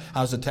hinder him.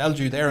 As it tells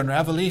you there in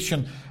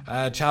Revelation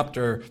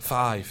chapter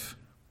 5,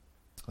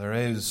 there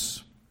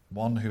is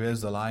one who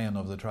is the Lion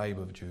of the tribe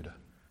of Judah.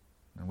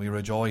 And we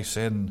rejoice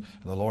in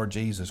the Lord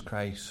Jesus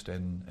Christ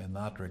in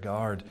that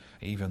regard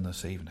even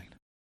this evening.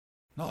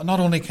 Not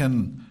only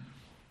can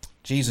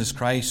Jesus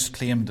Christ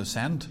claim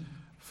descent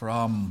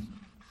from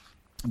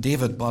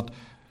David, but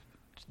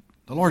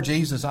the Lord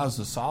Jesus as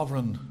the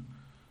sovereign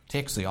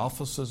takes the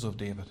offices of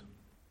David.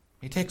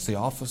 He takes the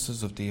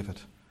offices of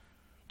David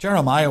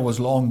David was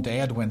long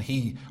dead, when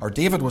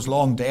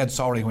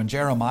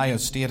Jeremiah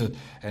stated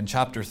in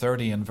chapter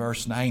 30 and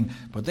verse 9,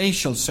 "But they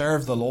shall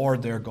serve the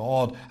Lord their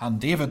God, and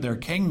David their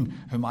king,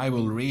 whom I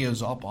will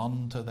raise up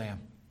unto them."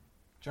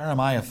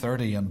 Jeremiah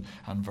 30 and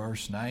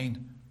verse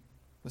 9.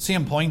 The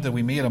same point that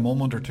we made a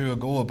moment or two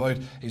ago about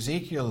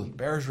Ezekiel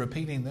bears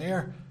repeating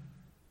there.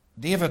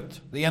 David,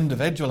 the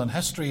individual in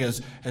history,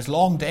 is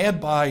long dead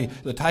by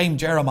the time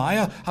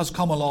Jeremiah has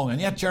come along.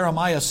 And yet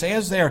Jeremiah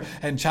says there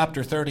in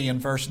chapter 30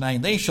 and verse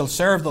 9, "They shall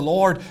serve the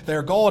Lord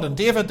their God, and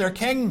David their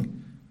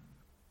king."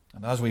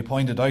 And as we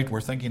pointed out,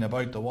 we're thinking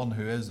about the one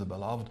who is the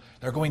beloved.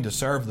 They're going to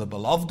serve the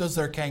beloved as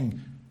their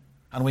king.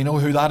 And we know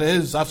who that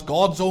is. That's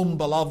God's own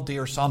beloved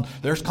dear Son.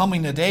 There's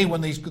coming a day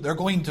when they're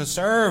going to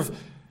serve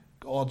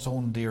God's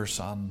own dear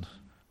Son.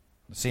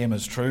 The same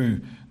is true,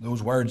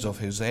 those words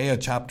of Hosea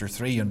chapter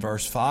 3 and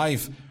verse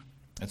 5.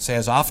 It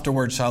says,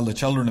 "Afterward shall the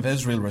children of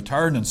Israel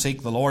return and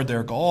seek the Lord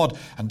their God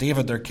and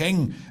David their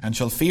king, and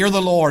shall fear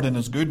the Lord in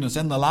His goodness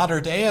in the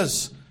latter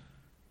days."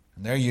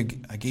 And there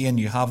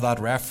you have that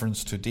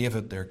reference to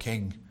David their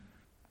king.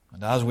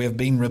 And as we have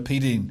been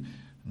repeating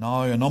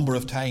now a number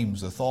of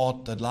times, the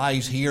thought that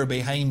lies here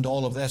behind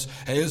all of this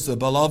is the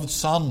beloved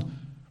Son.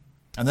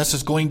 And this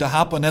is going to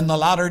happen in the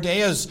latter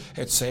days,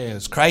 it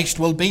says. Christ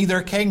will be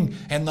their king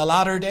in the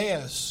latter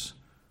days.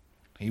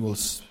 He will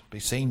be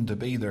seen to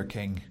be their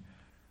king.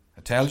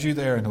 It tells you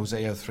there in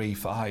Hosea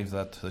 3:5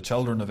 that the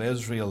children of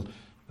Israel,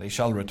 they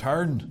shall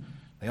return.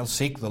 They'll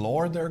seek the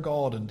Lord their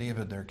God and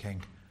David their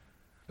king.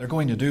 They're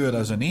going to do it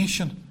as a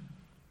nation.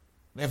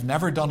 They've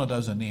never done it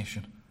as a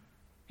nation.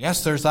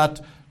 Yes, there's that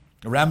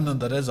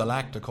remnant that is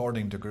elect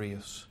according to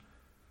grace.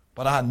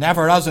 But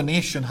never as a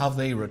nation have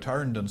they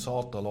returned and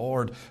sought the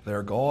Lord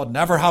their God.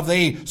 Never have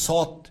they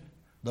sought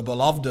the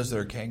beloved as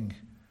their king.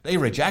 They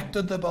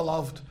rejected the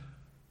beloved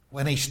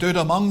when He stood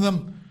among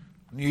them.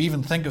 You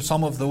even think of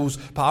some of those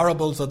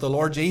parables that the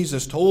Lord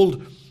Jesus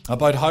told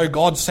about how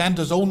God sent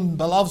His own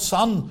beloved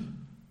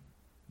Son.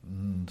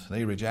 And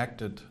they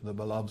rejected the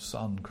beloved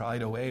Son,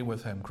 cried away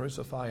with Him,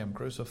 "Crucify Him,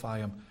 crucify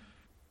Him."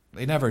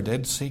 They never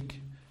did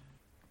seek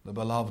the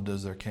beloved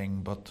as their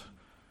king, but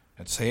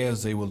it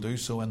says they will do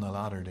so in the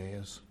latter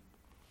days.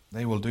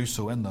 They will do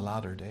so in the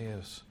latter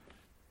days.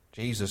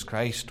 Jesus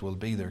Christ will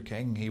be their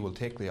king. He will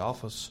take the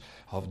office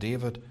of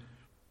David.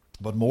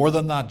 But more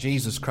than that,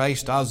 Jesus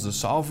Christ as the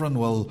sovereign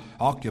will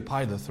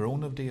occupy the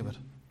throne of David.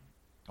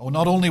 Oh,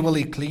 not only will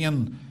he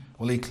claim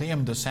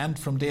descent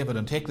from David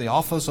and take the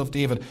office of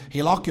David,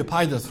 he'll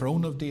occupy the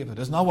throne of David.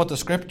 Isn't that what the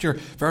Scripture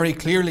very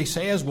clearly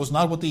says? Wasn't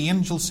that what the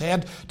angel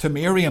said to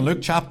Mary in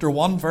Luke chapter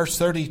 1, verse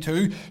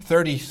 32,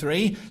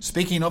 33?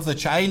 Speaking of the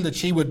child that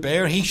she would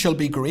bear, "He shall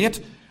be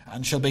great,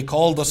 and shall be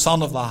called the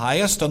Son of the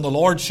Highest, and the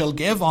Lord shall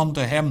give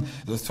unto him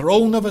the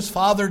throne of his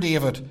father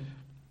David.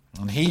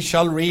 And he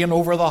shall reign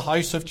over the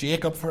house of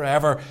Jacob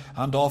forever,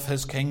 and of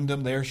his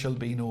kingdom there shall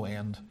be no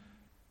end."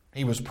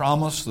 He was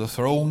promised the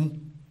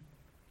throne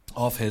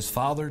of his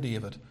father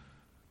David.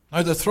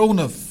 Now the throne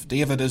of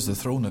David is the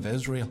throne of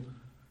Israel.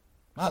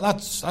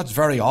 That's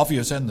very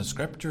obvious in the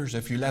Scriptures.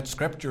 If you let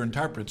Scripture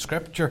interpret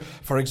Scripture,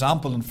 for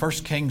example in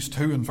 1 Kings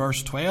 2 and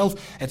verse 12,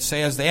 it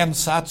says, "Then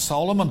sat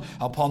Solomon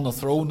upon the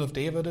throne of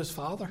David his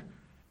father,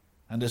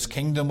 and his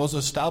kingdom was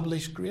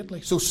established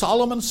greatly." So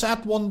Solomon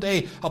sat one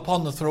day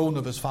upon the throne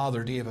of his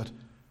father David.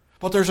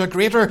 But there's a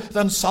greater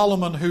than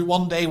Solomon who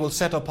one day will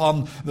sit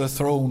upon the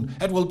throne.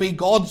 It will be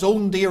God's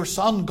own dear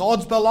Son,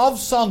 God's beloved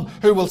Son,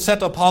 who will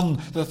sit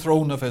upon the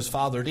throne of his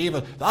father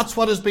David. That's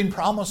what has been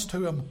promised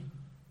to him.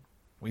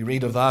 We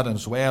read of that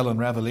as well in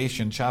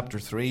Revelation chapter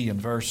 3 and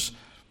verse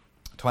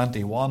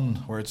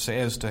 21, where it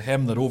says, "To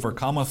him that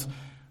overcometh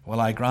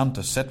will I grant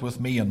to sit with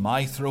me in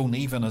my throne,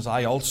 even as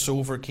I also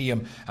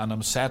overcame and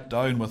am set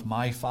down with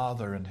my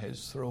Father in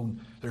his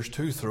throne." There's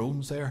two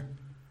thrones there.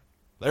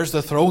 There's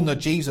the throne that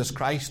Jesus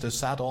Christ is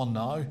sat on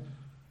now.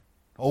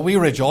 Oh, we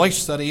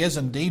rejoice that he is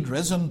indeed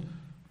risen.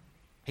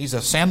 He's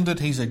ascended,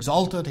 he's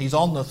exalted, he's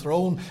on the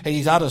throne,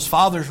 he's at his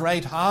Father's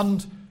right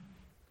hand.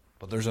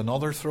 But there's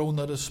another throne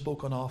that is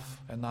spoken of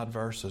in that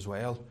verse as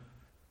well.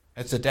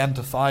 It's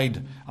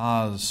identified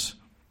as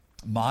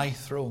my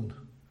throne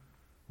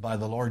by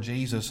the Lord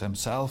Jesus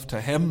himself. "To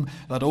him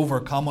that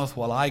overcometh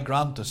will I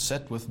grant to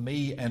sit with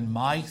me in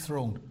my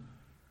throne,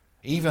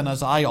 even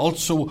as I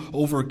also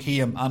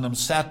overcame and am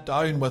set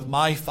down with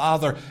my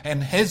Father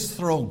in his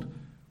throne."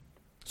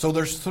 So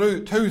there's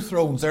two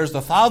thrones. There's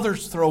the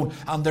Father's throne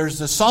and there's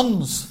the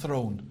Son's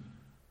throne.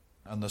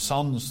 And the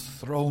Son's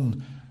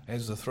throne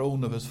is the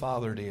throne of his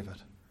father David.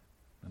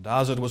 And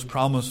as it was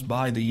promised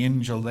by the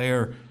angel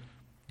there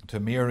to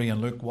Mary in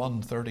Luke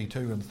 1,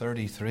 32 and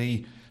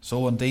 33,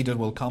 so indeed it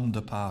will come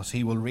to pass.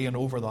 He will reign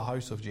over the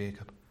house of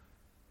Jacob,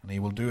 and he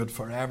will do it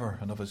forever,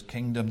 and of his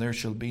kingdom there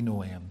shall be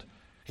no end.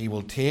 He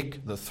will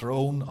take the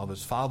throne of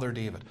his father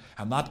David.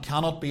 And that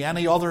cannot be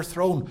any other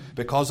throne,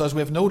 because as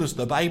we've noticed,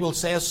 the Bible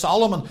says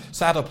Solomon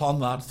sat upon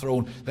that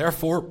throne.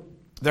 Therefore,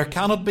 there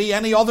cannot be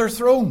any other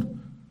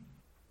throne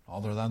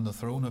other than the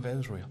throne of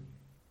Israel.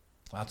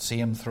 That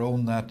same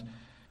throne that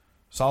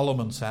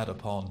Solomon sat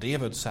upon,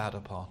 David sat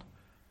upon.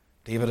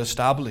 David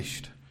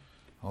established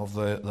of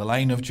the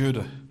line of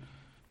Judah.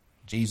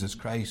 Jesus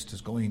Christ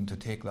is going to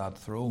take that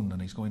throne,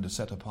 and he's going to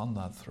sit upon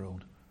that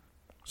throne.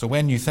 So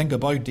when you think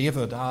about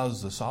David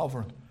as the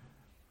sovereign,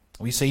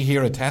 we see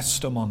here a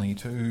testimony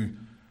to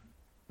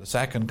the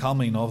second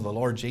coming of the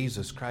Lord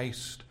Jesus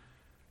Christ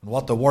and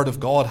what the Word of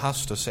God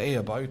has to say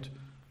about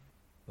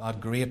that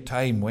great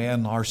time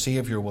when our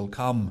Saviour will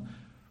come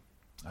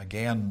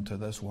again to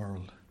this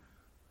world,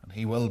 and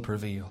he will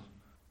prevail.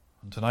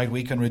 And tonight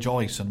we can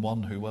rejoice in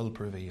one who will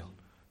prevail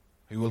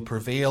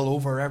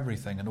over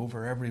everything and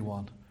over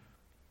everyone.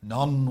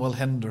 None will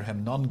hinder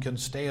him, none can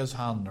stay his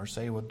hand or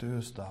say, "What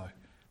doest thou?"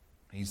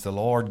 He's the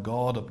Lord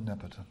God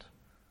omnipotent.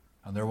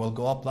 And there will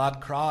go up that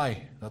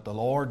cry that the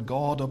Lord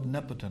God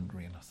omnipotent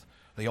reigneth,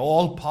 the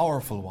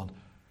all-powerful one.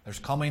 There's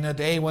coming a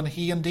day when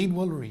he indeed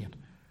will reign.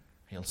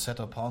 He'll sit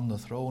upon the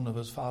throne of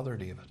his father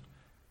David,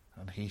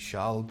 and he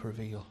shall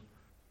prevail.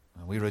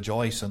 And we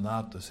rejoice in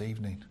that this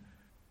evening,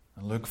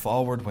 and look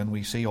forward when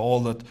we see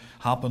all that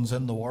happens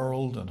in the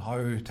world, and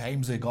how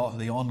times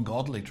the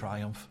ungodly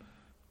triumph,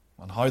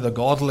 and how the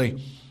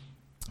godly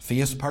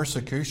face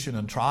persecution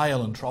and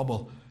trial and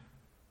trouble.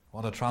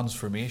 What a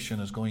transformation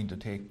is going to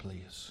take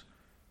place.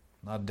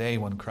 That day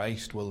when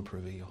Christ will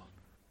prevail,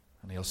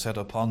 and he'll sit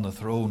upon the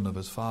throne of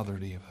his father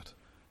David.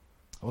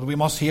 Well, we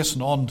must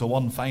hasten on to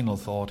one final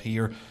thought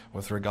here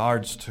with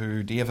regards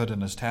to David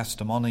and his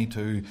testimony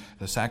to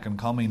the second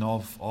coming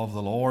of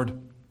the Lord.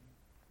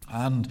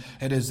 And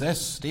it is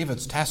this,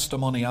 David's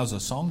testimony as a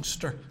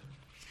songster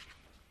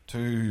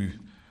to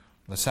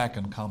the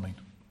second coming.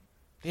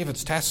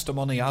 David's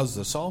testimony as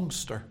the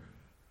songster.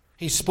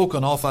 He's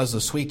spoken of as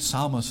the sweet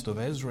psalmist of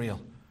Israel.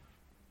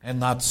 In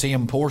that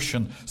same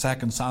portion,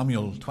 2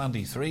 Samuel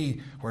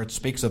 23, where it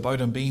speaks about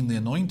him being the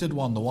anointed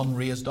one, the one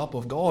raised up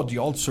of God, you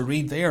also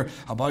read there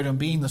about him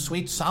being the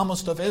sweet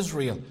psalmist of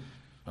Israel.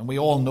 And we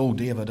all know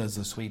David is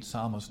the sweet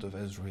psalmist of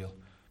Israel.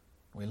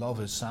 We love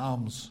his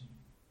psalms.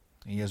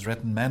 He has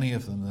written many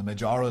of them, the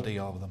majority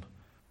of them.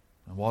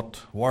 And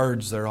what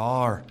words there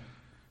are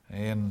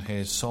in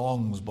his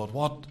songs, but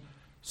what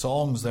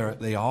songs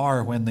they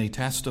are when they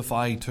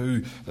testify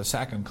to the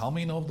second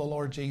coming of the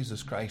Lord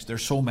Jesus Christ.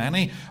 There's so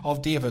many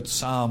of David's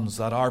psalms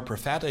that are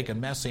prophetic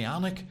and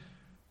messianic.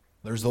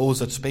 There's those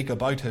that speak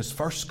about his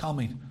first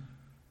coming.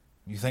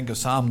 You think of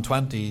Psalm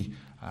 22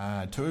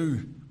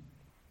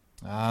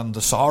 and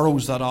the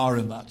sorrows that are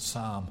in that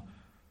psalm,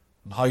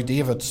 and how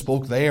David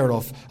spoke there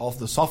of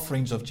the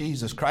sufferings of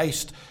Jesus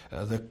Christ.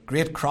 The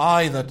great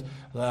cry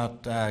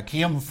that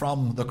came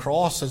from the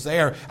cross is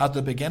there at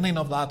the beginning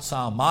of that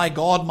psalm. My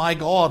God,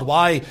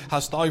 why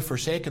hast thou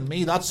forsaken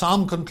me?" That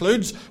psalm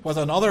concludes with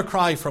another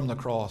cry from the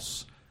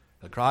cross,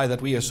 the cry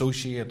that we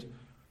associate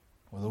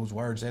with those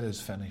words, "It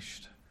is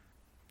finished."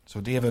 So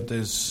David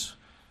is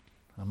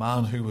a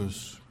man who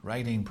was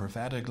writing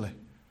prophetically,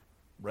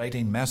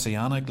 writing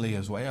messianically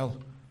as well.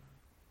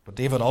 But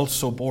David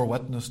also bore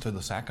witness to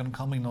the second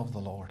coming of the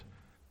Lord.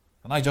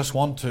 And I just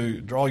want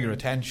to draw your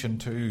attention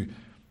to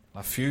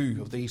a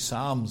few of these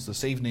psalms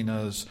this evening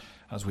as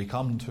we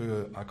come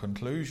to a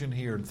conclusion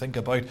here and think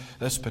about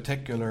this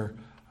particular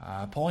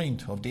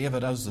point of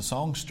David as the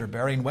songster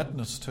bearing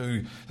witness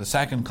to the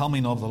second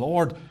coming of the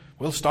Lord.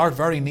 We'll start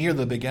very near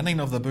the beginning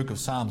of the book of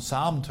Psalms,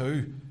 Psalm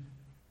 2.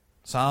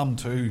 Psalm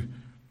 2.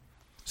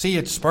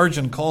 C.H.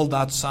 Spurgeon called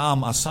that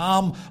psalm a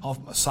psalm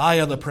of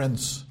Messiah the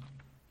Prince.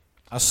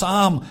 A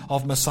psalm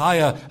of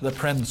Messiah the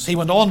Prince. He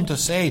went on to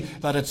say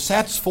that it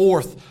sets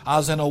forth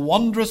as in a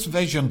wondrous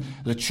vision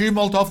the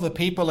tumult of the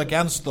people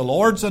against the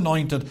Lord's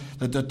anointed,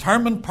 the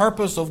determined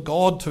purpose of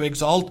God to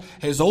exalt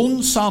his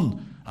own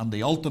Son, and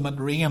the ultimate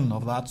reign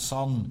of that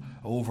Son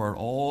over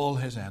all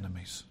his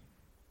enemies.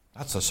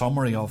 That's a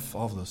summary of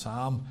the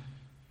psalm.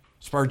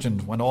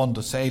 Spurgeon went on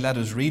to say, let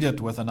us read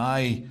it with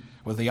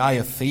the eye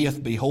of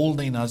faith,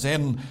 beholding as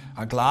in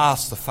a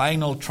glass the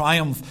final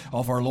triumph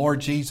of our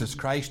Lord Jesus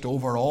Christ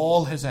over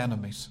all his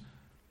enemies.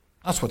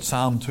 That's what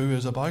Psalm 2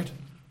 is about.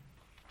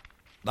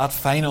 That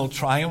final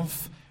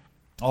triumph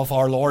of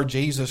our Lord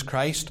Jesus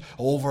Christ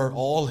over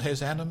all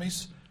his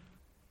enemies.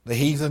 The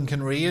heathen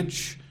can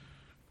rage.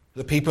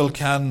 The people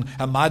can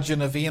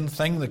imagine a vain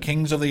thing. The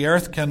kings of the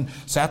earth can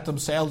set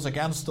themselves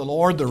against the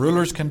Lord. The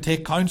rulers can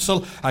take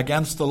counsel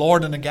against the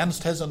Lord and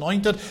against his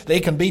anointed.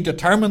 They can be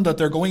determined that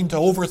they're going to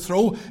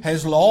overthrow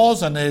his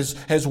laws and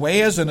his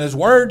ways and his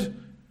word.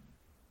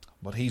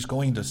 But he's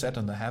going to sit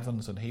in the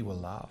heavens and he will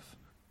laugh.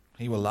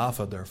 He will laugh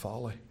at their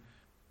folly.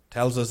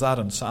 Tells us that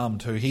in Psalm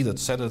 2. He that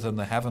sitteth in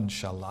the heavens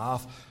shall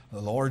laugh.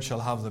 The Lord shall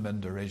have them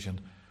in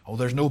derision. Oh,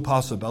 there's no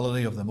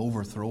possibility of them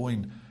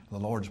overthrowing the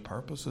Lord's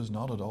purposes.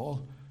 Not at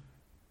all.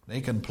 They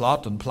can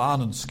plot and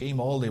plan and scheme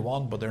all they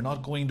want, but they're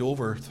not going to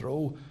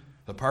overthrow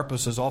the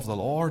purposes of the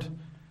Lord.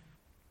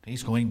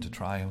 He's going to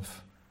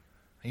triumph.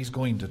 He's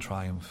going to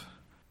triumph.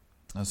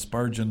 As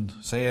Spurgeon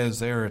says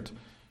there, it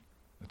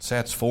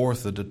sets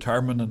forth the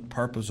determinate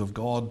purpose of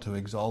God to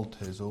exalt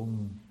his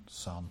own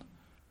Son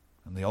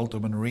and the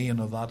ultimate reign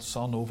of that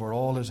Son over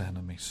all his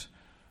enemies.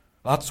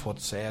 That's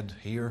what's said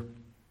here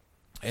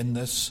in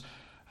this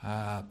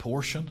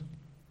portion.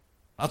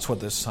 That's what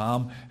this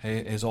psalm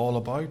is all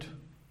about.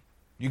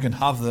 You can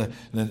have the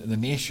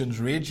nations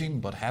raging,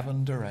 but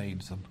heaven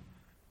derides them.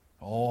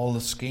 All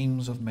the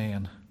schemes of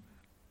men.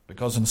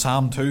 Because in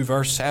Psalm 2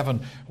 verse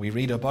 7 we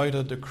read about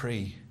a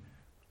decree.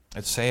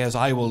 It says,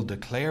 I will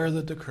declare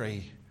the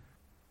decree.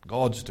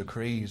 God's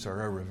decrees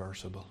are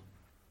irreversible.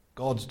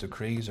 God's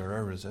decrees are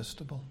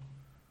irresistible.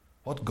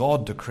 What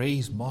God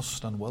decrees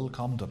must and will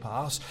come to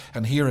pass.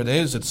 And here it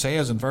is, it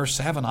says in verse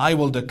 7, I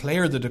will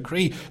declare the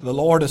decree. The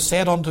Lord has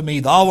said unto me,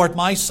 Thou art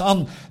my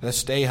son.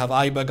 This day have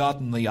I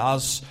begotten thee.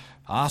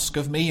 Ask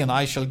of me, and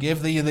I shall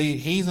give thee the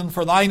heathen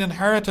for thine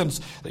inheritance,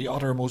 the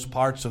uttermost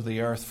parts of the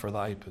earth for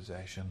thy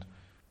possession.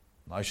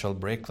 I shall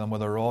break them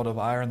with a rod of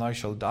iron. I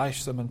shall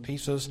dash them in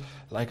pieces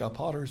like a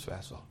potter's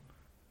vessel.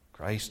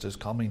 Christ is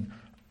coming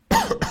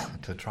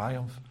to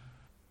triumph.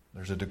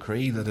 There's a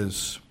decree that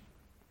is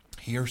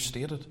here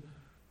stated.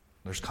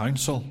 There's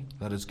counsel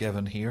that is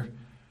given here.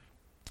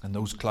 In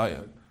those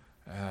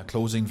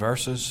closing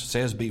verses, it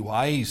says, Be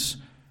wise.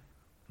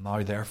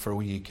 Now therefore, O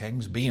ye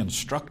kings, be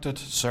instructed,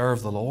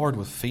 serve the Lord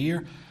with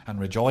fear, and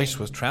rejoice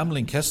with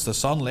trembling. Kiss the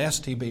Son,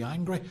 lest he be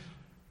angry.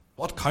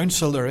 What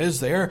counsel there is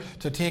there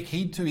to take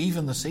heed to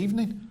even this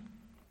evening.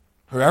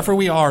 Whoever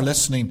we are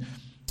listening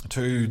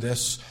to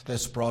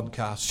this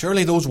broadcast,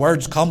 surely those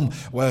words come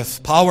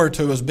with power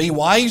to us. Be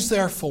wise,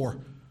 therefore.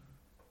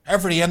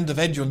 Every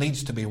individual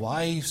needs to be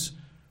wise.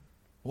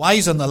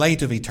 Wise in the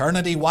light of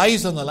eternity,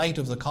 wise in the light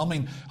of the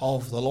coming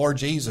of the Lord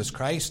Jesus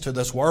Christ to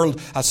this world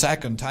a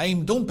second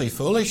time. Don't be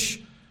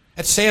foolish.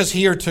 It says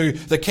here to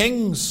the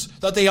kings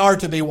that they are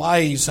to be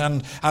wise,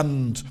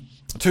 and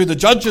to the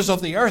judges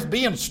of the earth,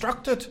 be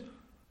instructed.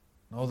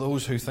 Now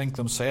those who think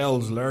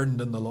themselves learned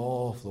in the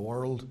law of the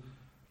world,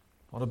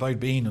 what about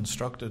being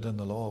instructed in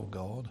the law of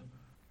God?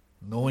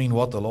 Knowing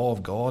what the law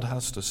of God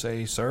has to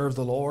say, serve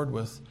the Lord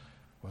with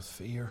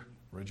fear,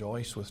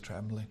 rejoice with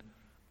trembling.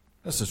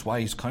 This is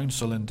wise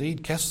counsel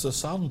indeed. Kiss the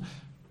Son,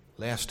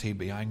 lest he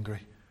be angry.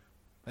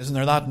 Isn't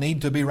there that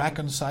need to be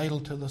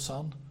reconciled to the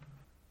Son?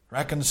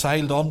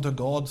 Reconciled unto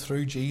God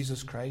through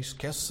Jesus Christ.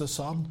 Kiss the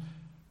Son.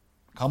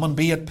 Come and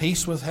be at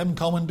peace with him.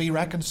 Come and be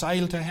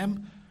reconciled to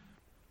him.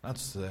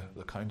 That's the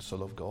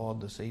counsel of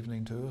God this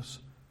evening to us.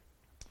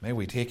 May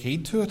we take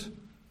heed to it.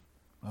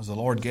 As the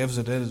Lord gives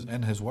it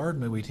in his word,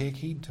 may we take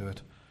heed to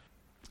it.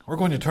 We're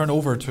going to turn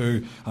over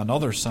to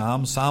another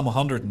psalm, Psalm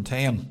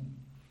 110.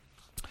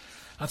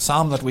 That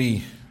psalm that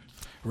we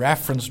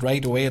referenced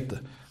right away at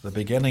the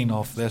beginning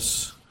of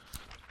this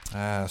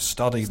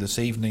study this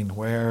evening,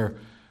 where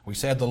we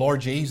said the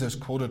Lord Jesus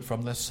quoted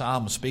from this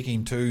psalm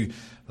speaking to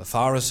the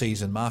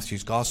Pharisees in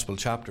Matthew's Gospel,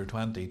 chapter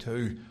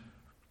 22.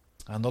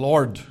 And the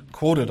Lord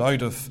quoted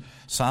out of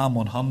Psalm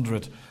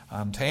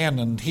 110.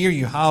 And here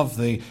you have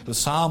the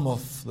psalm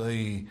of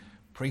the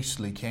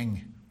priestly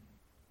king.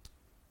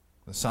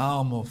 The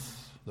psalm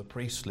of the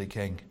priestly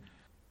king.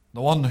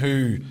 The one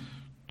who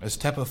is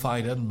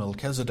typified in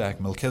Melchizedek.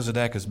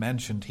 Melchizedek is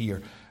mentioned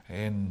here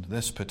in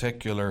this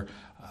particular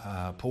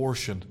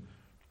portion.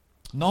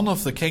 None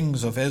of the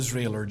kings of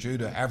Israel or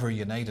Judah ever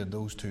united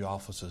those two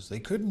offices. They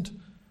couldn't.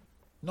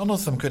 None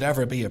of them could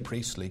ever be a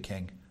priestly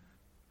king,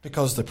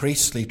 because the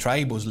priestly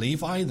tribe was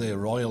Levi, the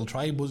royal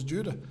tribe was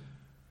Judah.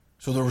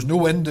 So there was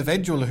no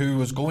individual who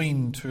was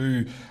going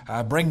to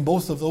bring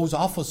both of those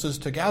offices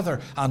together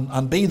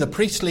and be the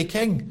priestly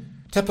king,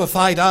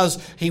 typified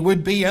as he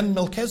would be in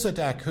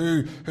Melchizedek,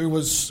 who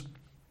was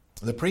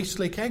the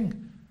priestly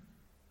king,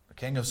 the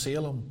king of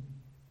Salem,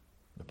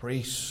 the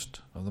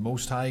priest of the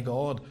Most High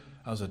God,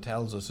 as it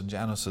tells us in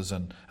Genesis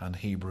and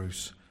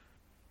Hebrews.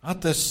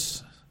 At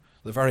the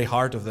very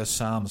heart of this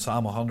psalm,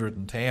 Psalm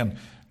 110,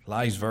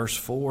 lies verse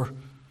 4.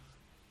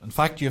 In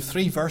fact, you have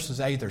three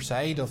verses either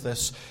side of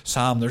this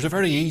psalm. There's a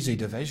very easy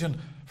division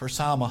for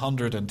Psalm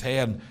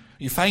 110.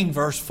 You find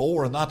verse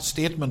 4, and that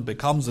statement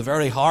becomes the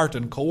very heart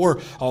and core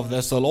of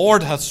this. The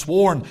Lord hath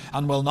sworn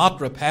and will not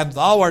repent.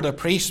 Thou art a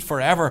priest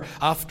forever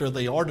after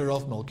the order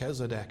of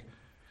Melchizedek.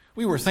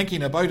 We were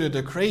thinking about a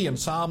decree in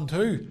Psalm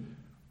 2.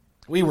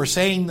 We were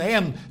saying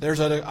then there's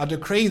a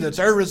decree that's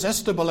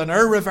irresistible and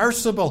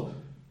irreversible.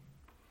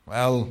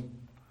 Well,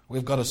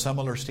 we've got a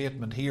similar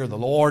statement here. The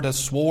Lord has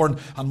sworn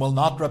and will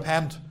not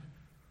repent.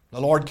 The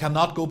Lord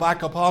cannot go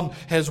back upon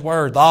his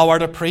word. Thou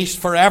art a priest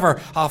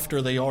forever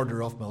after the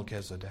order of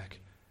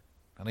Melchizedek.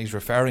 And he's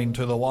referring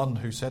to the one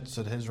who sits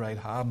at his right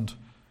hand.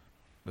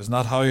 Isn't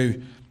that how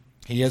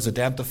he is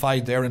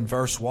identified there in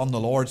verse 1? The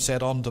Lord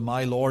said unto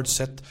my Lord,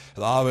 Sit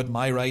thou at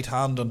my right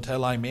hand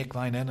until I make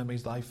thine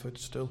enemies thy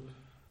footstool.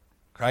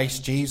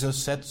 Christ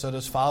Jesus sits at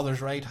his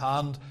Father's right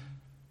hand.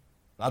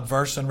 That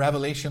verse in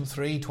Revelation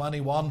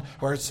 3:21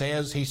 where it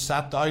says he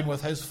sat down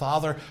with his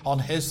Father on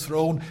his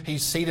throne.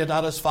 He's seated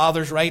at his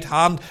Father's right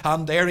hand,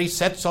 and there he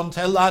sits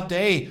until that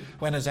day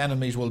when his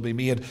enemies will be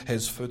made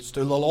his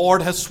footstool. The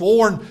Lord has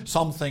sworn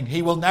something.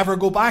 He will never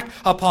go back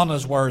upon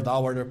his word.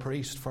 Thou art a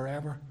priest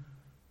forever.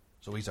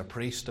 So he's a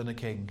priest and a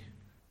king.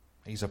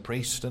 He's a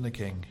priest and a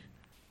king.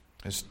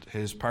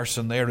 His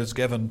person there is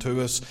given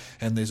to us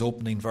in these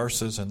opening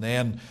verses, and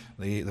then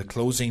the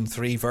closing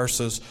three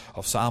verses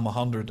of Psalm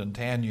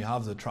 110, you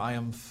have the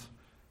triumph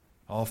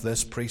of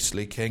this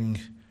priestly king.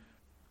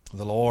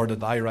 The Lord at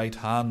thy right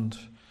hand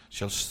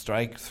shall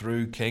strike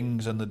through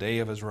kings in the day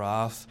of his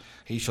wrath.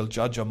 He shall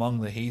judge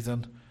among the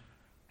heathen.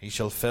 He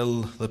shall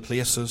fill the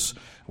places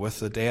with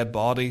the dead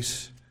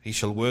bodies. He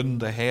shall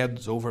wound the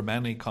heads over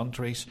many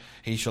countries.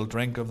 He shall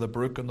drink of the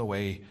brook in the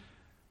way.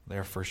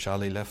 Therefore shall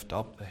he lift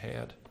up the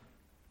head.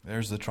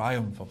 There's the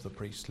triumph of the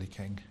priestly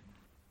king.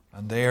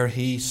 And there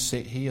he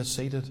is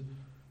seated.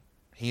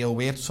 He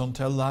awaits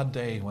until that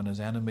day when his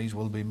enemies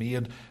will be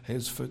made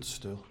his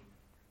footstool.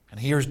 And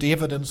here's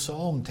David in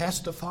song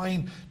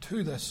testifying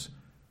to this.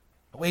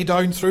 Way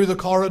down through the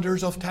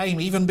corridors of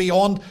time, even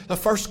beyond the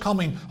first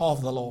coming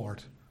of the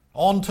Lord.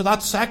 On to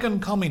that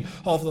second coming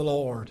of the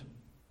Lord.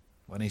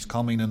 When he's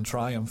coming in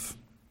triumph,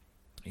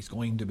 he's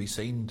going to be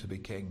seen to be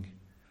king.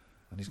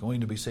 And he's going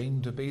to be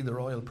seen to be the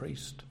royal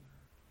priest.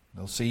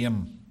 They'll see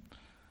him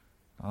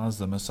as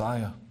the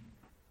Messiah.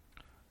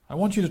 I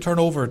want you to turn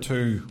over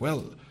to,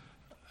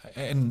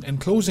 in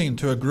closing,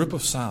 to a group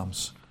of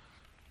Psalms.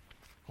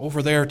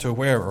 Over there to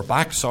where, or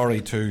back,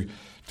 to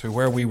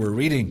where we were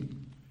reading.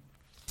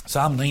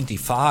 Psalm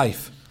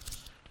 95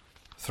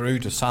 through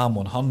to Psalm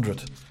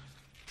 100.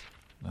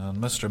 And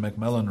Mr.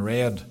 McMillan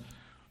read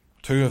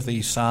two of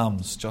these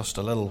Psalms just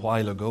a little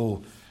while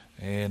ago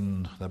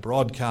in the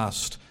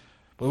broadcast.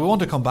 But we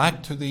want to come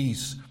back to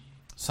these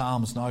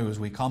Psalms now as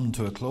we come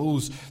to a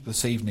close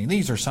this evening.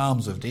 These are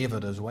Psalms of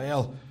David as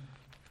well.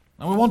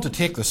 And we want to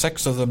take the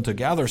six of them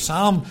together,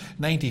 Psalm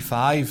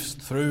 95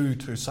 through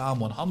to Psalm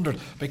 100,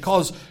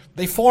 because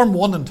they form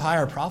one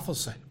entire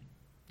prophecy.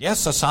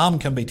 Yes, a psalm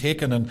can be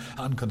taken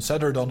and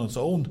considered on its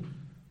own.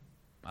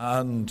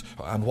 And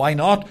why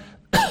not?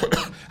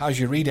 As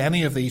you read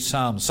any of these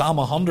Psalms, Psalm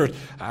 100,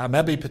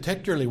 maybe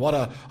particularly, what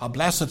a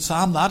blessed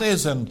psalm that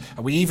is, and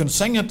we even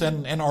sing it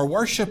in our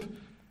worship.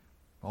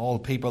 All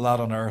people that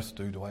on earth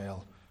do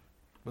dwell.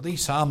 But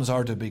these Psalms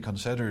are to be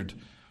considered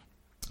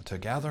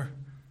together.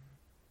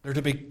 They're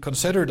to be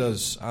considered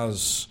as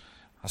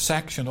a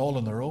section all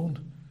on their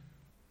own.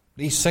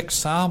 These six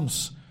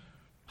Psalms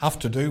have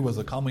to do with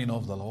the coming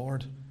of the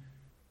Lord.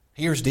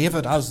 Here's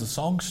David as the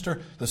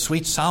songster, the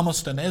sweet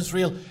psalmist in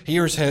Israel.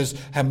 Here's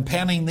him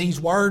penning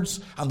these words,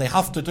 and they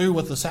have to do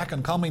with the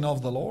second coming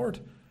of the Lord.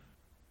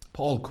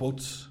 Paul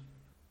quotes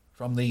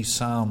from these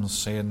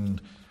Psalms in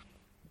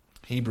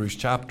Hebrews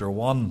chapter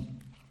 1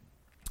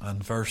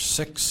 and verse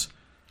 6.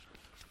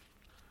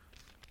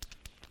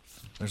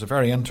 There's a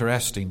very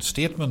interesting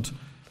statement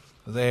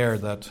there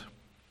that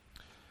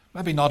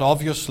maybe not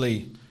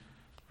obviously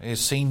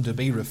is seen to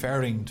be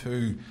referring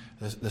to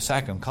the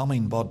second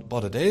coming,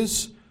 but it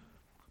is.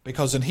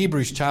 Because in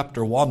Hebrews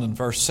chapter 1 and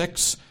verse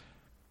 6,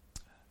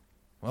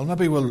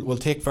 maybe we'll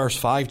take verse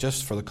 5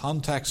 just for the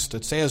context.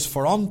 It says,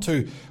 For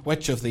unto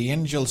which of the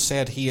angels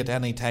said he at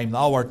any time,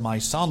 Thou art my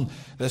son,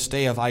 this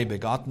day have I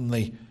begotten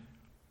thee.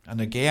 And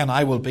again,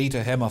 I will be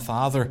to him a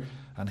father,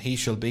 and he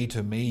shall be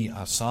to me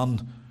a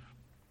son.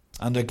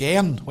 And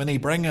again, when he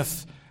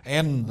bringeth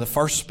in the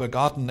first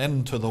begotten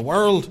into the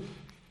world,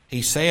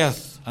 he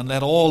saith, And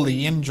let all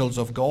the angels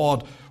of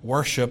God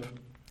worship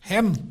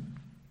him.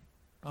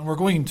 And we're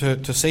going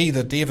to see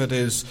that David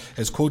is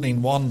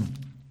quoting one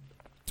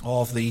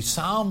of the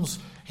Psalms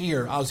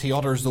here as he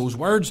utters those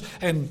words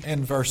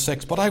in verse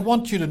 6. But I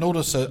want you to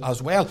notice as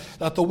well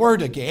that the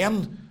word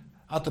again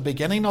at the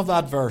beginning of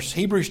that verse,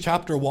 Hebrews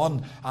chapter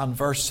 1 and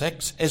verse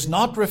 6, is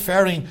not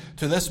referring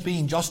to this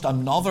being just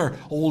another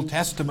Old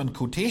Testament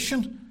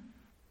quotation.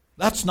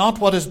 That's not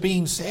what is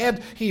being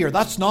said here.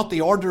 That's not the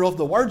order of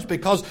the words,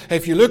 because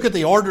if you look at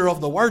the order of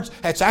the words,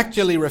 it's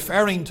actually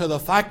referring to the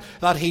fact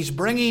that he's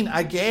bringing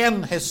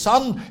again his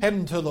son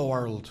into the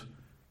world.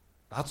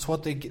 That's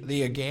what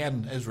the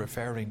again is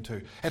referring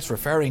to. It's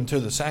referring to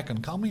the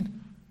second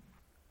coming.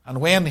 And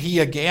when he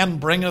again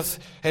bringeth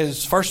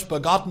his first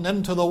begotten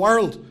into the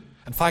world,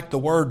 in fact, the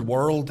word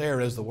world there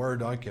is the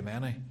word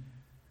oikumene.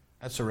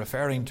 It's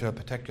referring to a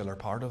particular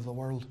part of the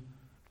world.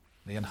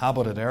 The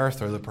inhabited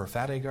earth, or the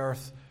prophetic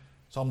earth,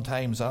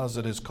 sometimes as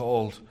it is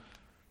called.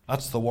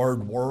 That's the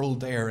word world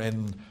there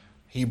in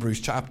Hebrews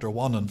chapter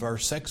 1 and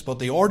verse 6. But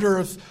the order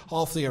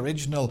of the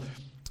original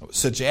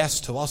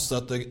suggests to us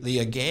that the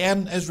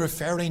again is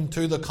referring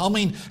to the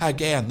coming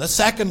again, the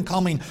second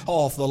coming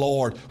of the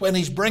Lord, when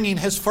he's bringing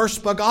his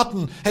first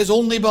begotten, his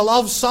only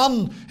beloved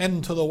son,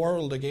 into the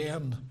world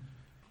again.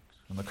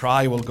 And the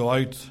cry will go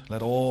out,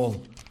 let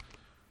all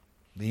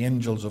the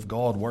angels of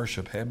God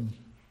worship him.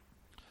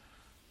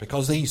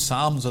 Because these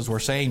Psalms, as we're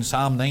saying,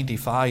 Psalm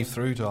 95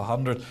 through to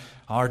 100,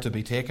 are to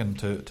be taken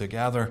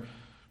together.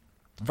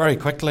 Very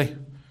quickly,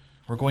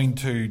 we're going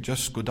to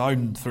just go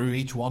down through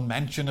each one,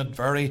 mention it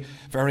very,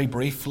 very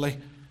briefly,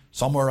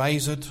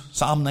 summarize it.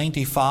 Psalm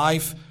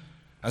 95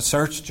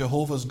 asserts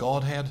Jehovah's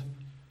Godhead,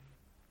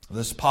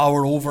 this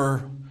power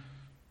over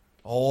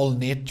all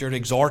nature,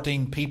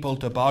 exhorting people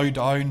to bow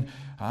down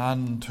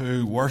and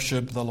to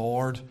worship the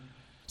Lord.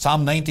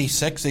 Psalm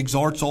 96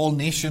 exhorts all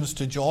nations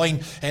to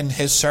join in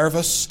his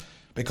service,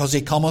 because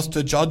he cometh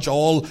to judge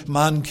all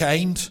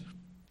mankind.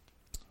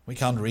 We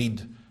can't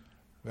read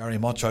very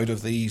much out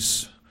of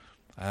these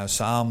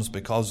Psalms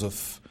because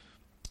of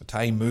the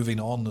time moving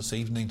on this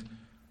evening,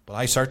 but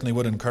I certainly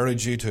would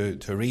encourage you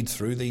to read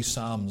through these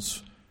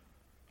Psalms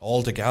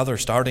all together,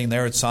 starting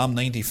there at Psalm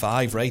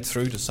 95 right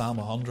through to Psalm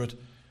 100.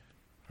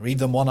 Read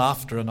them one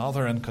after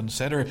another and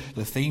consider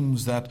the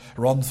themes that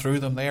run through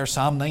them there.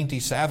 Psalm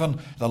 97,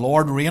 the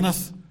Lord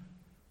reigneth.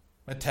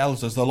 It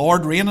tells us, the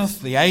Lord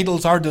reigneth, the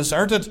idols are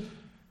deserted.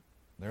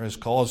 There is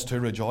cause to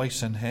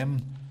rejoice in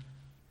him.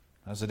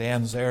 As it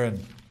ends there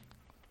in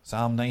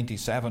Psalm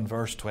 97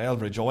 verse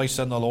 12, rejoice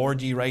in the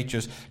Lord, ye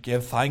righteous.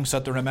 Give thanks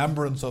at the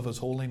remembrance of his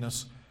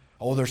holiness.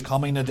 Oh, there's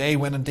coming a day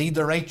when indeed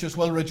the righteous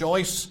will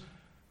rejoice.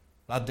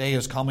 That day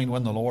is coming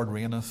when the Lord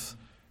reigneth.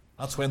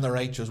 That's when the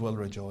righteous will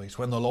rejoice,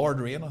 when the Lord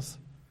reigneth.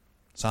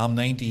 Psalm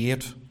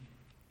 98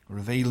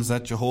 reveals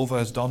that Jehovah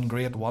has done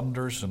great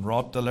wonders and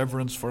wrought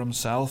deliverance for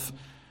himself,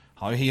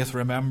 how he hath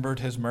remembered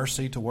his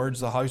mercy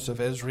towards the house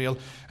of Israel,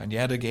 and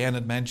yet again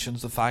it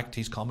mentions the fact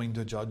he's coming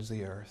to judge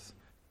the earth.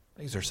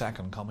 These are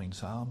second coming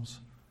psalms,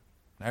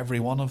 every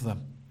one of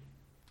them.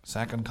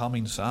 Second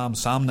coming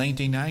psalms. Psalm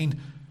 99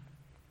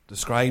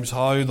 describes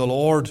how the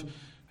Lord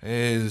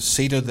is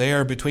seated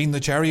there between the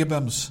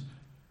cherubims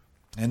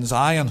in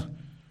Zion.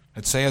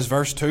 It says,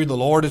 verse 2, the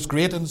Lord is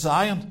great in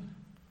Zion.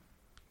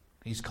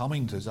 He's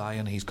coming to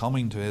Zion. He's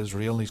coming to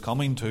Israel. He's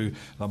coming to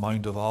the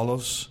Mount of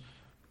Olives.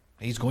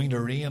 He's going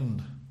to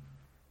reign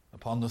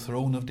upon the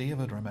throne of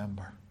David,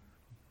 remember.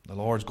 The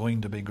Lord's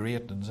going to be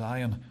great in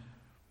Zion.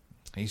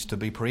 He's to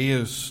be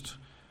praised.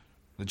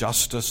 The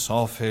justice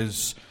of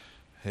his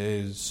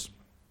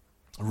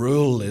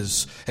rule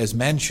is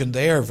mentioned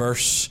there.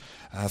 Verse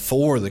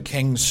 4, the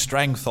king's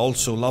strength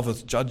also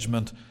loveth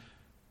judgment.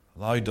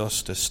 Thou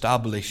dost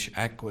establish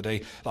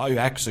equity. Thou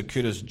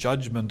executest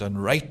judgment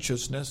and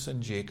righteousness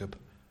in Jacob.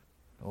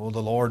 Oh,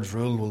 the Lord's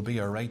rule will be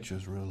a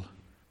righteous rule.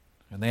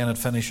 And then it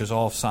finishes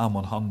off Psalm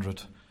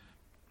 100.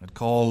 It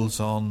calls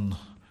on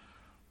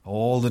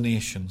all the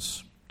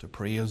nations to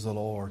praise the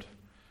Lord.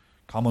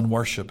 Come and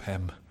worship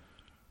him.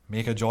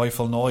 Make a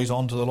joyful noise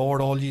unto the Lord,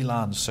 all ye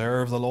lands.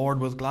 Serve the Lord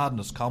with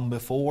gladness. Come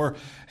before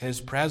his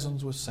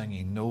presence with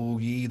singing. Know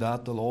ye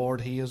that the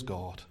Lord, he is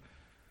God.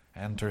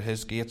 Enter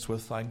his gates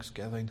with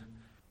thanksgiving.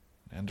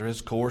 Enter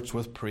his courts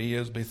with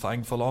praise. Be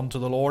thankful unto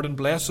the Lord and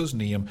bless his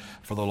name.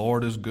 For the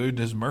Lord is good,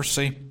 his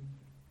mercy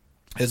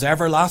is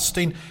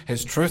everlasting,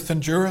 his truth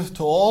endureth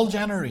to all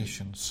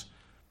generations.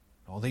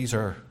 Oh, these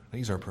are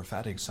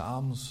prophetic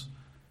psalms.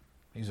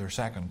 These are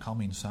second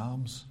coming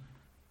psalms,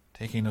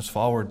 taking us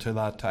forward to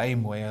that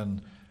time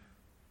when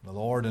the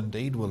Lord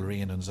indeed will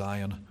reign in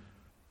Zion,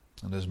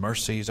 and his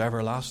mercy is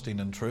everlasting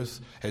in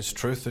truth. His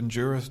truth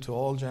endureth to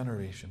all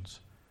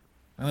generations.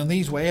 And in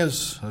these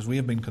ways, as we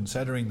have been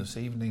considering this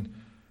evening,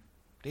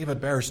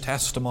 David bears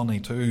testimony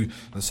to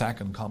the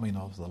second coming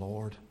of the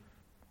Lord.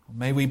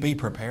 May we be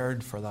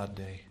prepared for that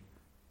day.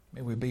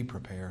 May we be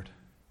prepared.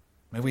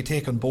 May we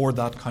take on board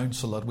that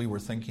counsel that we were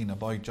thinking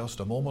about just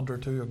a moment or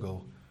two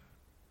ago.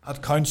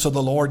 That counsel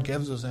the Lord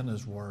gives us in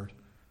his word.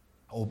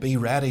 Oh, be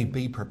ready,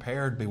 be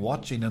prepared, be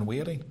watching and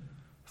waiting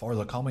for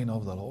the coming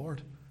of the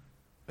Lord.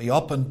 Be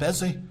up and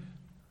busy,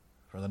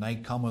 for the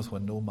night cometh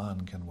when no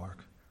man can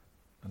work.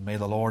 And may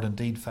the Lord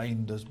indeed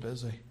find us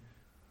busy.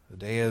 The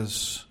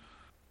days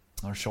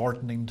are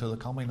shortening to the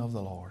coming of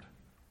the Lord.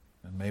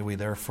 And may we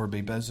therefore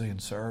be busy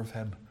and serve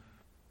him,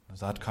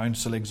 as that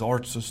counsel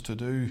exhorts us to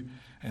do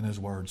in his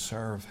word.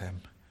 Serve him.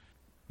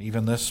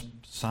 Even this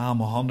Psalm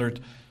 100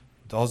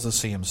 does the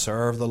same.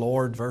 Serve the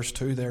Lord. Verse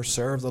 2 there,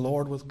 serve the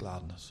Lord with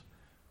gladness.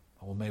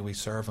 Oh, may we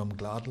serve him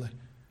gladly.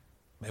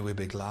 May we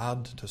be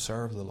glad to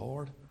serve the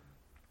Lord.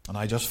 And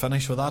I just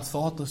finish with that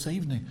thought this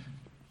evening.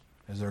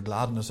 Is there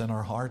gladness in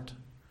our heart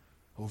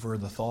over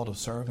the thought of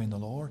serving the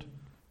Lord?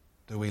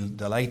 Do we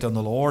delight in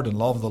the Lord and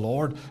love the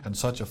Lord in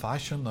such a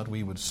fashion that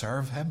we would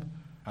serve him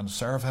and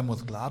serve him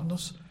with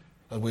gladness?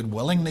 That we'd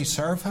willingly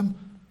serve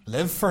him,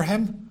 live for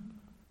him?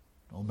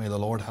 Oh, may the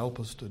Lord help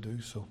us to do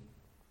so.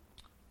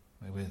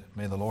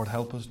 May the Lord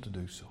help us to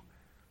do so.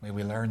 May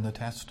we learn the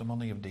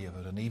testimony of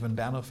David and even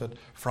benefit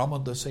from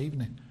it this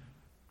evening.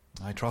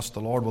 I trust the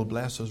Lord will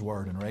bless his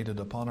word and write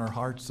it upon our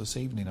hearts this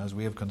evening as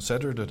we have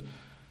considered it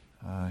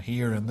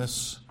here in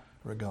this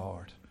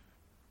regard.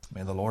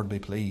 May the Lord be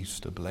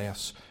pleased to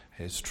bless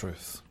his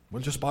truth.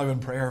 We'll just bow in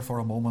prayer for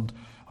a moment.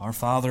 Our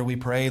Father, we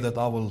pray that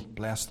thou will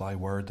bless thy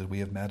word that we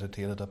have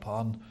meditated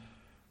upon.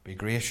 Be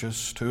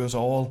gracious to us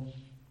all.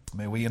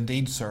 May we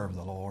indeed serve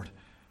the Lord.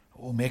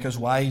 Oh, make us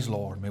wise,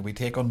 Lord. May we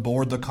take on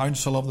board the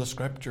counsel of the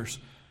Scriptures.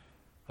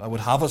 Thou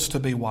would have us to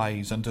be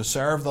wise and to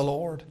serve the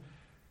Lord.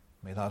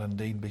 May that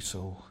indeed be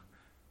so.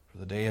 For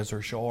the days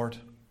are short,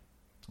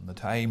 and the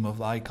time of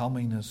thy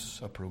coming is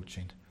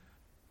approaching.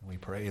 We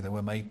pray that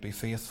we might be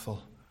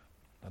faithful,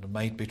 that it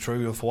might be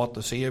true of what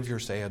the Saviour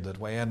said, that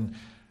when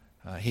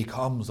he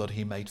comes, that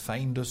he might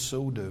find us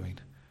so doing.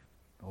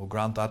 Oh,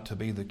 grant that to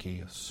be the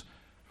case,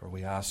 for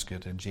we ask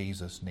it in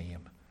Jesus'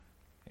 name.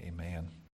 Amen.